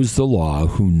knows the law,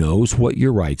 who knows what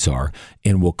your rights are,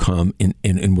 and will come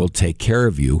and will take care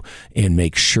of you and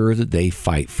make sure that they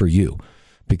fight for you,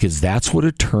 because that's what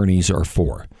attorneys are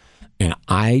for. And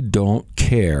I don't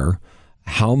care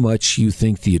how much you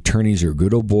think the attorneys are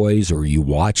good old boys, or you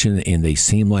watch and they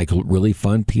seem like really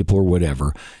fun people or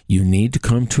whatever. You need to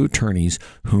come to attorneys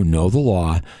who know the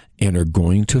law and are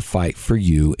going to fight for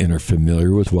you and are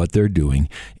familiar with what they're doing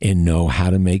and know how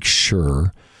to make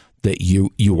sure that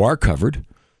you are covered.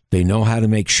 They know how to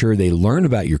make sure they learn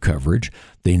about your coverage.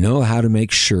 They know how to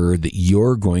make sure that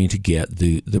you're going to get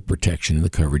the protection and the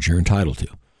coverage you're entitled to.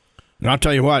 And I'll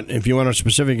tell you what, if you want a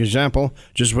specific example,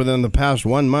 just within the past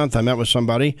 1 month, I met with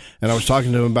somebody, and I was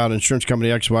talking to them about insurance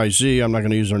company XYZ. I'm not going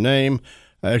to use their name.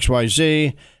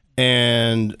 XYZ.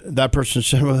 And that person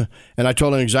said, well, and I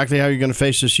told him exactly how you're going to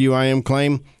face this UIM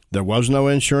claim. There was no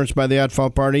insurance by the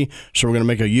at-fault party, so we're going to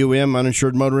make a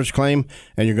uninsured motorist claim,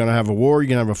 and you're going to have a war, you're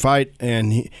going to have a fight.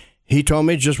 And he told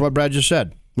me just what Brad just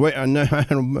said. Wait,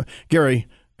 Gary,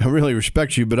 I really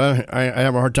respect you, but I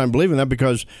have a hard time believing that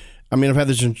because, I mean, I've had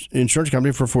this insurance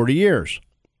company for 40 years.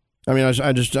 I mean,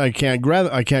 I can't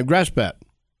grasp that.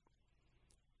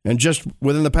 And just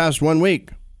within the past 1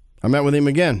 week, I met with him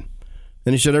again.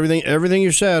 And he said, everything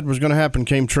you said was going to happen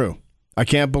came true. I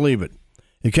can't believe it.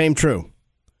 It came true.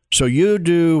 So you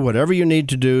do whatever you need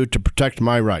to do to protect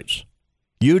my rights.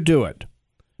 You do it.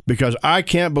 Because I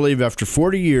can't believe after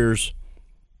 40 years,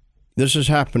 this is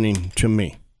happening to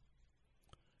me.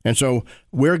 And so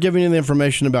we're giving you the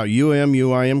information about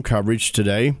UIM coverage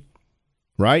today,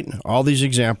 right? All these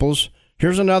examples.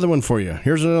 Here's another one for you.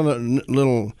 Here's another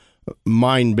little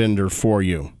mind bender for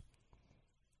you.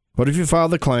 What if you file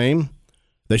the claim?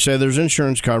 They say there's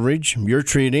insurance coverage. You're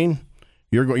treating.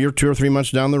 You're 2 or 3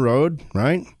 months down the road,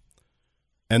 right?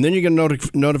 And then you get a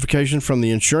notification from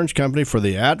the insurance company for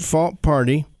the at-fault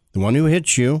party, the one who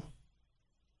hits you.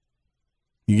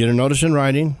 You get a notice in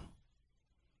writing.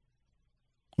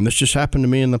 And this just happened to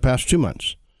me in the past 2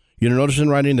 months. You get a notice in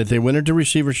writing that they went into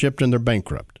receivership and they're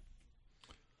bankrupt.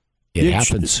 It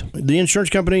happens. The insurance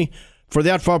company for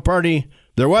the at-fault party,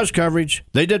 there was coverage.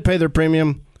 They did pay their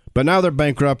premium. But now they're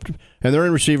bankrupt, and they're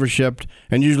in receivership,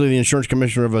 and usually the insurance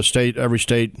commissioner of a state, every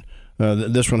state,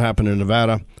 this one happened in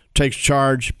Nevada, takes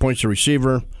charge, points the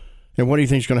receiver, and what do you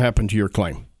think is going to happen to your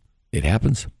claim? It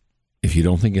happens. If you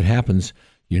don't think it happens,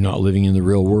 you're not living in the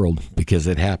real world because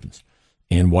it happens.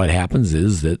 And what happens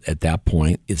is that at that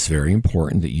point, it's very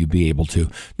important that you be able to.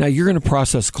 Now, you're going to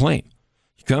process a claim.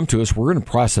 You come to us, we're going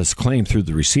to process a claim through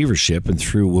the receivership and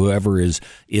through whoever is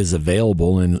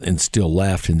available and still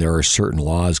left. And there are certain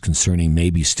laws concerning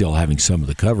maybe still having some of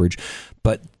the coverage.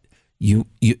 But you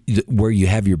where you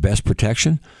have your best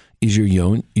protection is your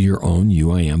own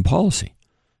UIM policy,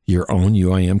 your own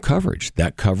UIM coverage.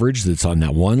 That coverage that's on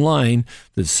that one line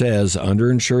that says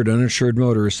underinsured, uninsured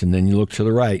motorist, and then you look to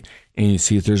the right and you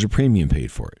see if there's a premium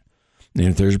paid for it. And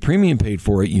if there's a premium paid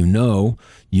for it, you know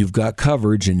you've got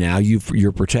coverage, and now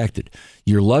you're protected.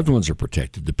 Your loved ones are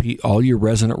protected. All your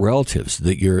resident relatives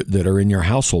that are in your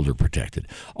household are protected.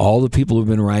 All the people who've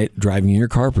been driving in your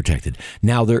car are protected.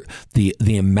 Now,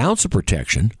 the amounts of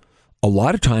protection a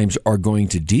lot of times are going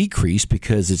to decrease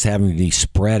because it's having to be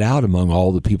spread out among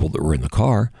all the people that were in the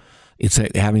car. It's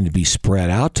having to be spread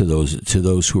out to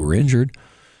those who are injured,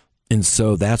 and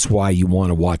so that's why you want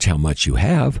to watch how much you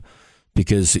have.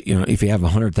 Because, if you have a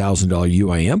 $100,000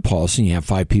 UIM policy and you have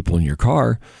 5 people in your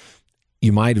car,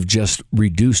 you might have just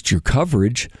reduced your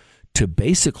coverage to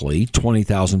basically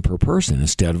 $20,000 per person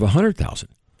instead of $100,000.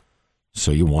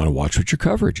 So you want to watch what your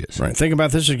coverage is. Right. Think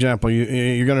about this example.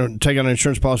 You're going to take out an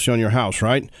insurance policy on your house,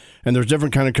 right? And there's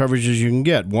different kind of coverages you can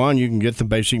get. One, you can get the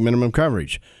basic minimum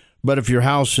coverage. But if your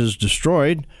house is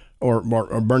destroyed or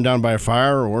burned down by a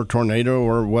fire or tornado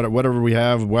or whatever we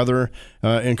have, weather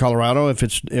in Colorado, if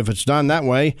it's done that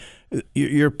way,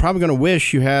 you're probably going to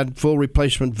wish you had full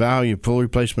replacement value, full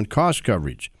replacement cost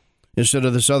coverage, instead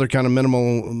of this other kind of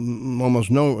minimal, almost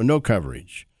no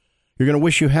coverage. You're going to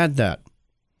wish you had that,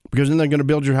 because then they're going to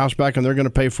build your house back and they're going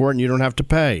to pay for it and you don't have to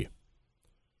pay.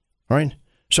 All right?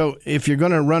 So if you're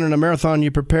going to run in a marathon, you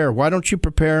prepare. Why don't you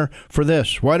prepare for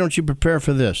this? Why don't you prepare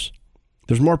for this?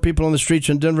 There's more people on the streets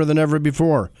in Denver than ever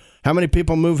before. How many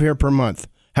people move here per month?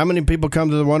 How many people come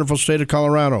to the wonderful state of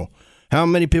Colorado? How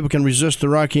many people can resist the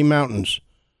Rocky Mountains?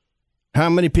 How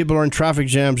many people are in traffic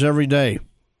jams every day?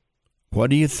 What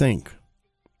do you think?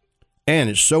 And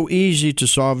it's so easy to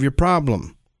solve your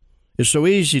problem. It's so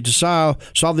easy to solve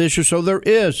the issue, so there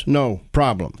is no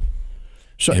problem.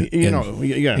 So,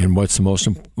 yeah. And what's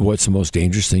the most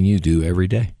dangerous thing you do every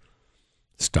day?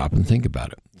 Stop and think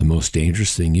about it. The most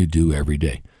dangerous thing you do every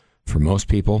day. For most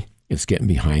people, it's getting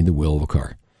behind the wheel of a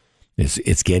car.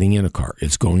 It's getting in a car.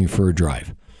 It's going for a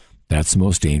drive. That's the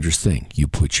most dangerous thing. You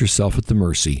put yourself at the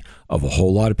mercy of a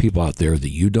whole lot of people out there that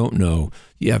you don't know.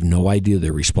 You have no idea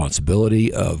their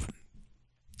responsibility of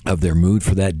their mood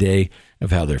for that day,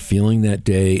 of how they're feeling that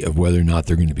day, of whether or not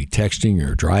they're going to be texting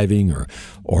or driving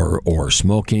or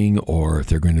smoking, or if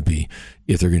they're going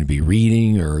to be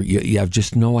reading, or you have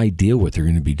just no idea what they're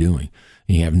going to be doing.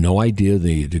 And you have no idea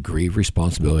the degree of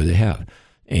responsibility they have.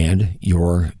 And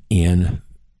you're in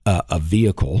a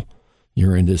vehicle,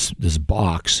 you're in this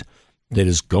box that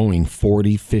is going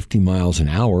 40, 50 miles an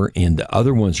hour, and the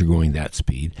other ones are going that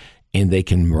speed, and they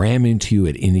can ram into you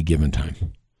at any given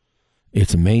time.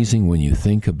 It's amazing when you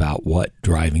think about what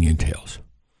driving entails.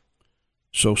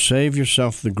 So save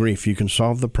yourself the grief. You can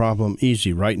solve the problem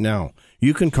easy right now.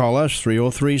 You can call us,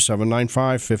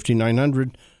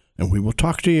 303-795-5900, and we will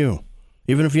talk to you.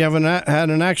 Even if you haven't had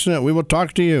an accident, we will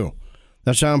talk to you.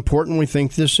 That's how important we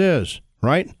think this is,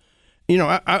 right? You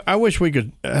know, I wish we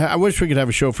could have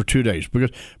a show for 2 days,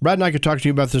 because Brad and I could talk to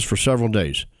you about this for several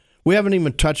days. We haven't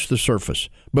even touched the surface,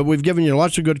 but we've given you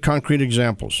lots of good concrete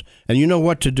examples, and you know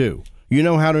what to do. You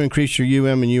know how to increase your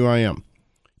UM and UIM.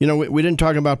 You know, we didn't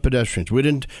talk about pedestrians.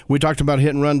 We talked about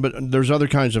hit and run, but there's other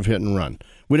kinds of hit and run.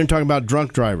 We didn't talk about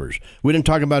drunk drivers. We didn't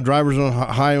talk about drivers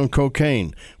high on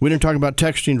cocaine. We didn't talk about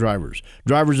texting drivers,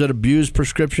 drivers that abuse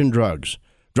prescription drugs,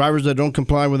 drivers that don't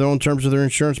comply with their own terms of their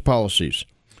insurance policies.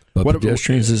 But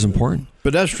pedestrians is important.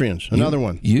 Pedestrians, another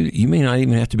one. You may not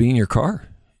even have to be in your car.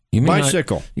 You may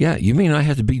bicycle. You may not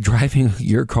have to be driving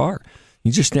your car.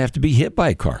 You just have to be hit by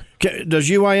a car. Does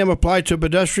UIM apply to a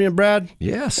pedestrian, Brad?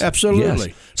 Yes. Absolutely.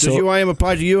 Yes. Does UIM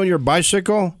apply to you and your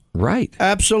bicycle? Right.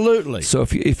 Absolutely. So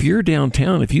if you're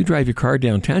downtown, if you drive your car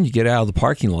downtown, you get out of the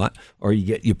parking lot, or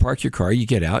you park your car, you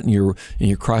get out, and you're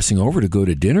crossing over to go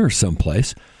to dinner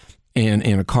someplace, and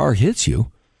a car hits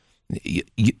you,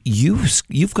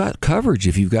 you've got coverage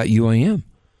if you've got UIM.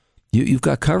 You've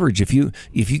got coverage if you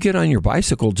get on your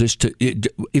bicycle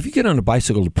if you get on a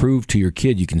bicycle to prove to your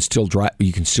kid you can still drive,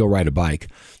 you can still ride a bike,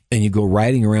 and you go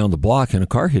riding around the block and a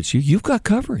car hits you, you've got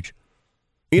coverage.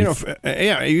 You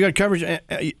got coverage,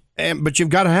 but you've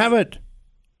got to have it.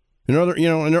 In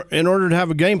order to have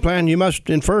a game plan, you must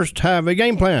first have a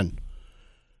game plan.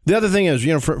 The other thing is,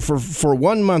 for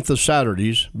 1 month of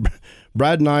Saturdays,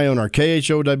 Brad and I on our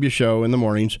KHOW show in the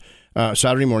mornings.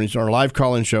 Saturday mornings, our live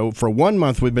call-in show. For 1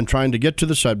 month, we've been trying to get to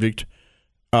the subject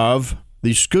of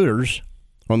these scooters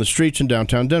on the streets in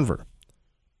downtown Denver.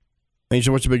 And you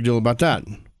said, what's the big deal about that?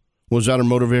 Well, is that a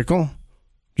motor vehicle?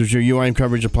 Does your UIM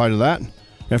coverage apply to that?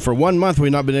 And for 1 month, we've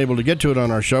not been able to get to it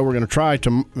on our show. We're going to try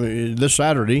this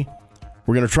Saturday.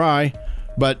 We're going to try,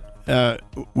 but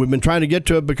we've been trying to get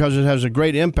to it because it has a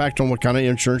great impact on what kind of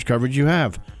insurance coverage you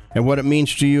have and what it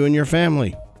means to you and your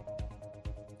family.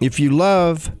 If you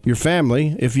love your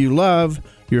family, if you love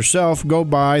yourself, go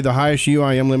buy the highest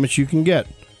UIM limits you can get.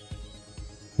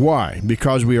 Why?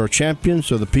 Because we are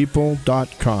champions of the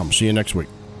people.com. See you next week.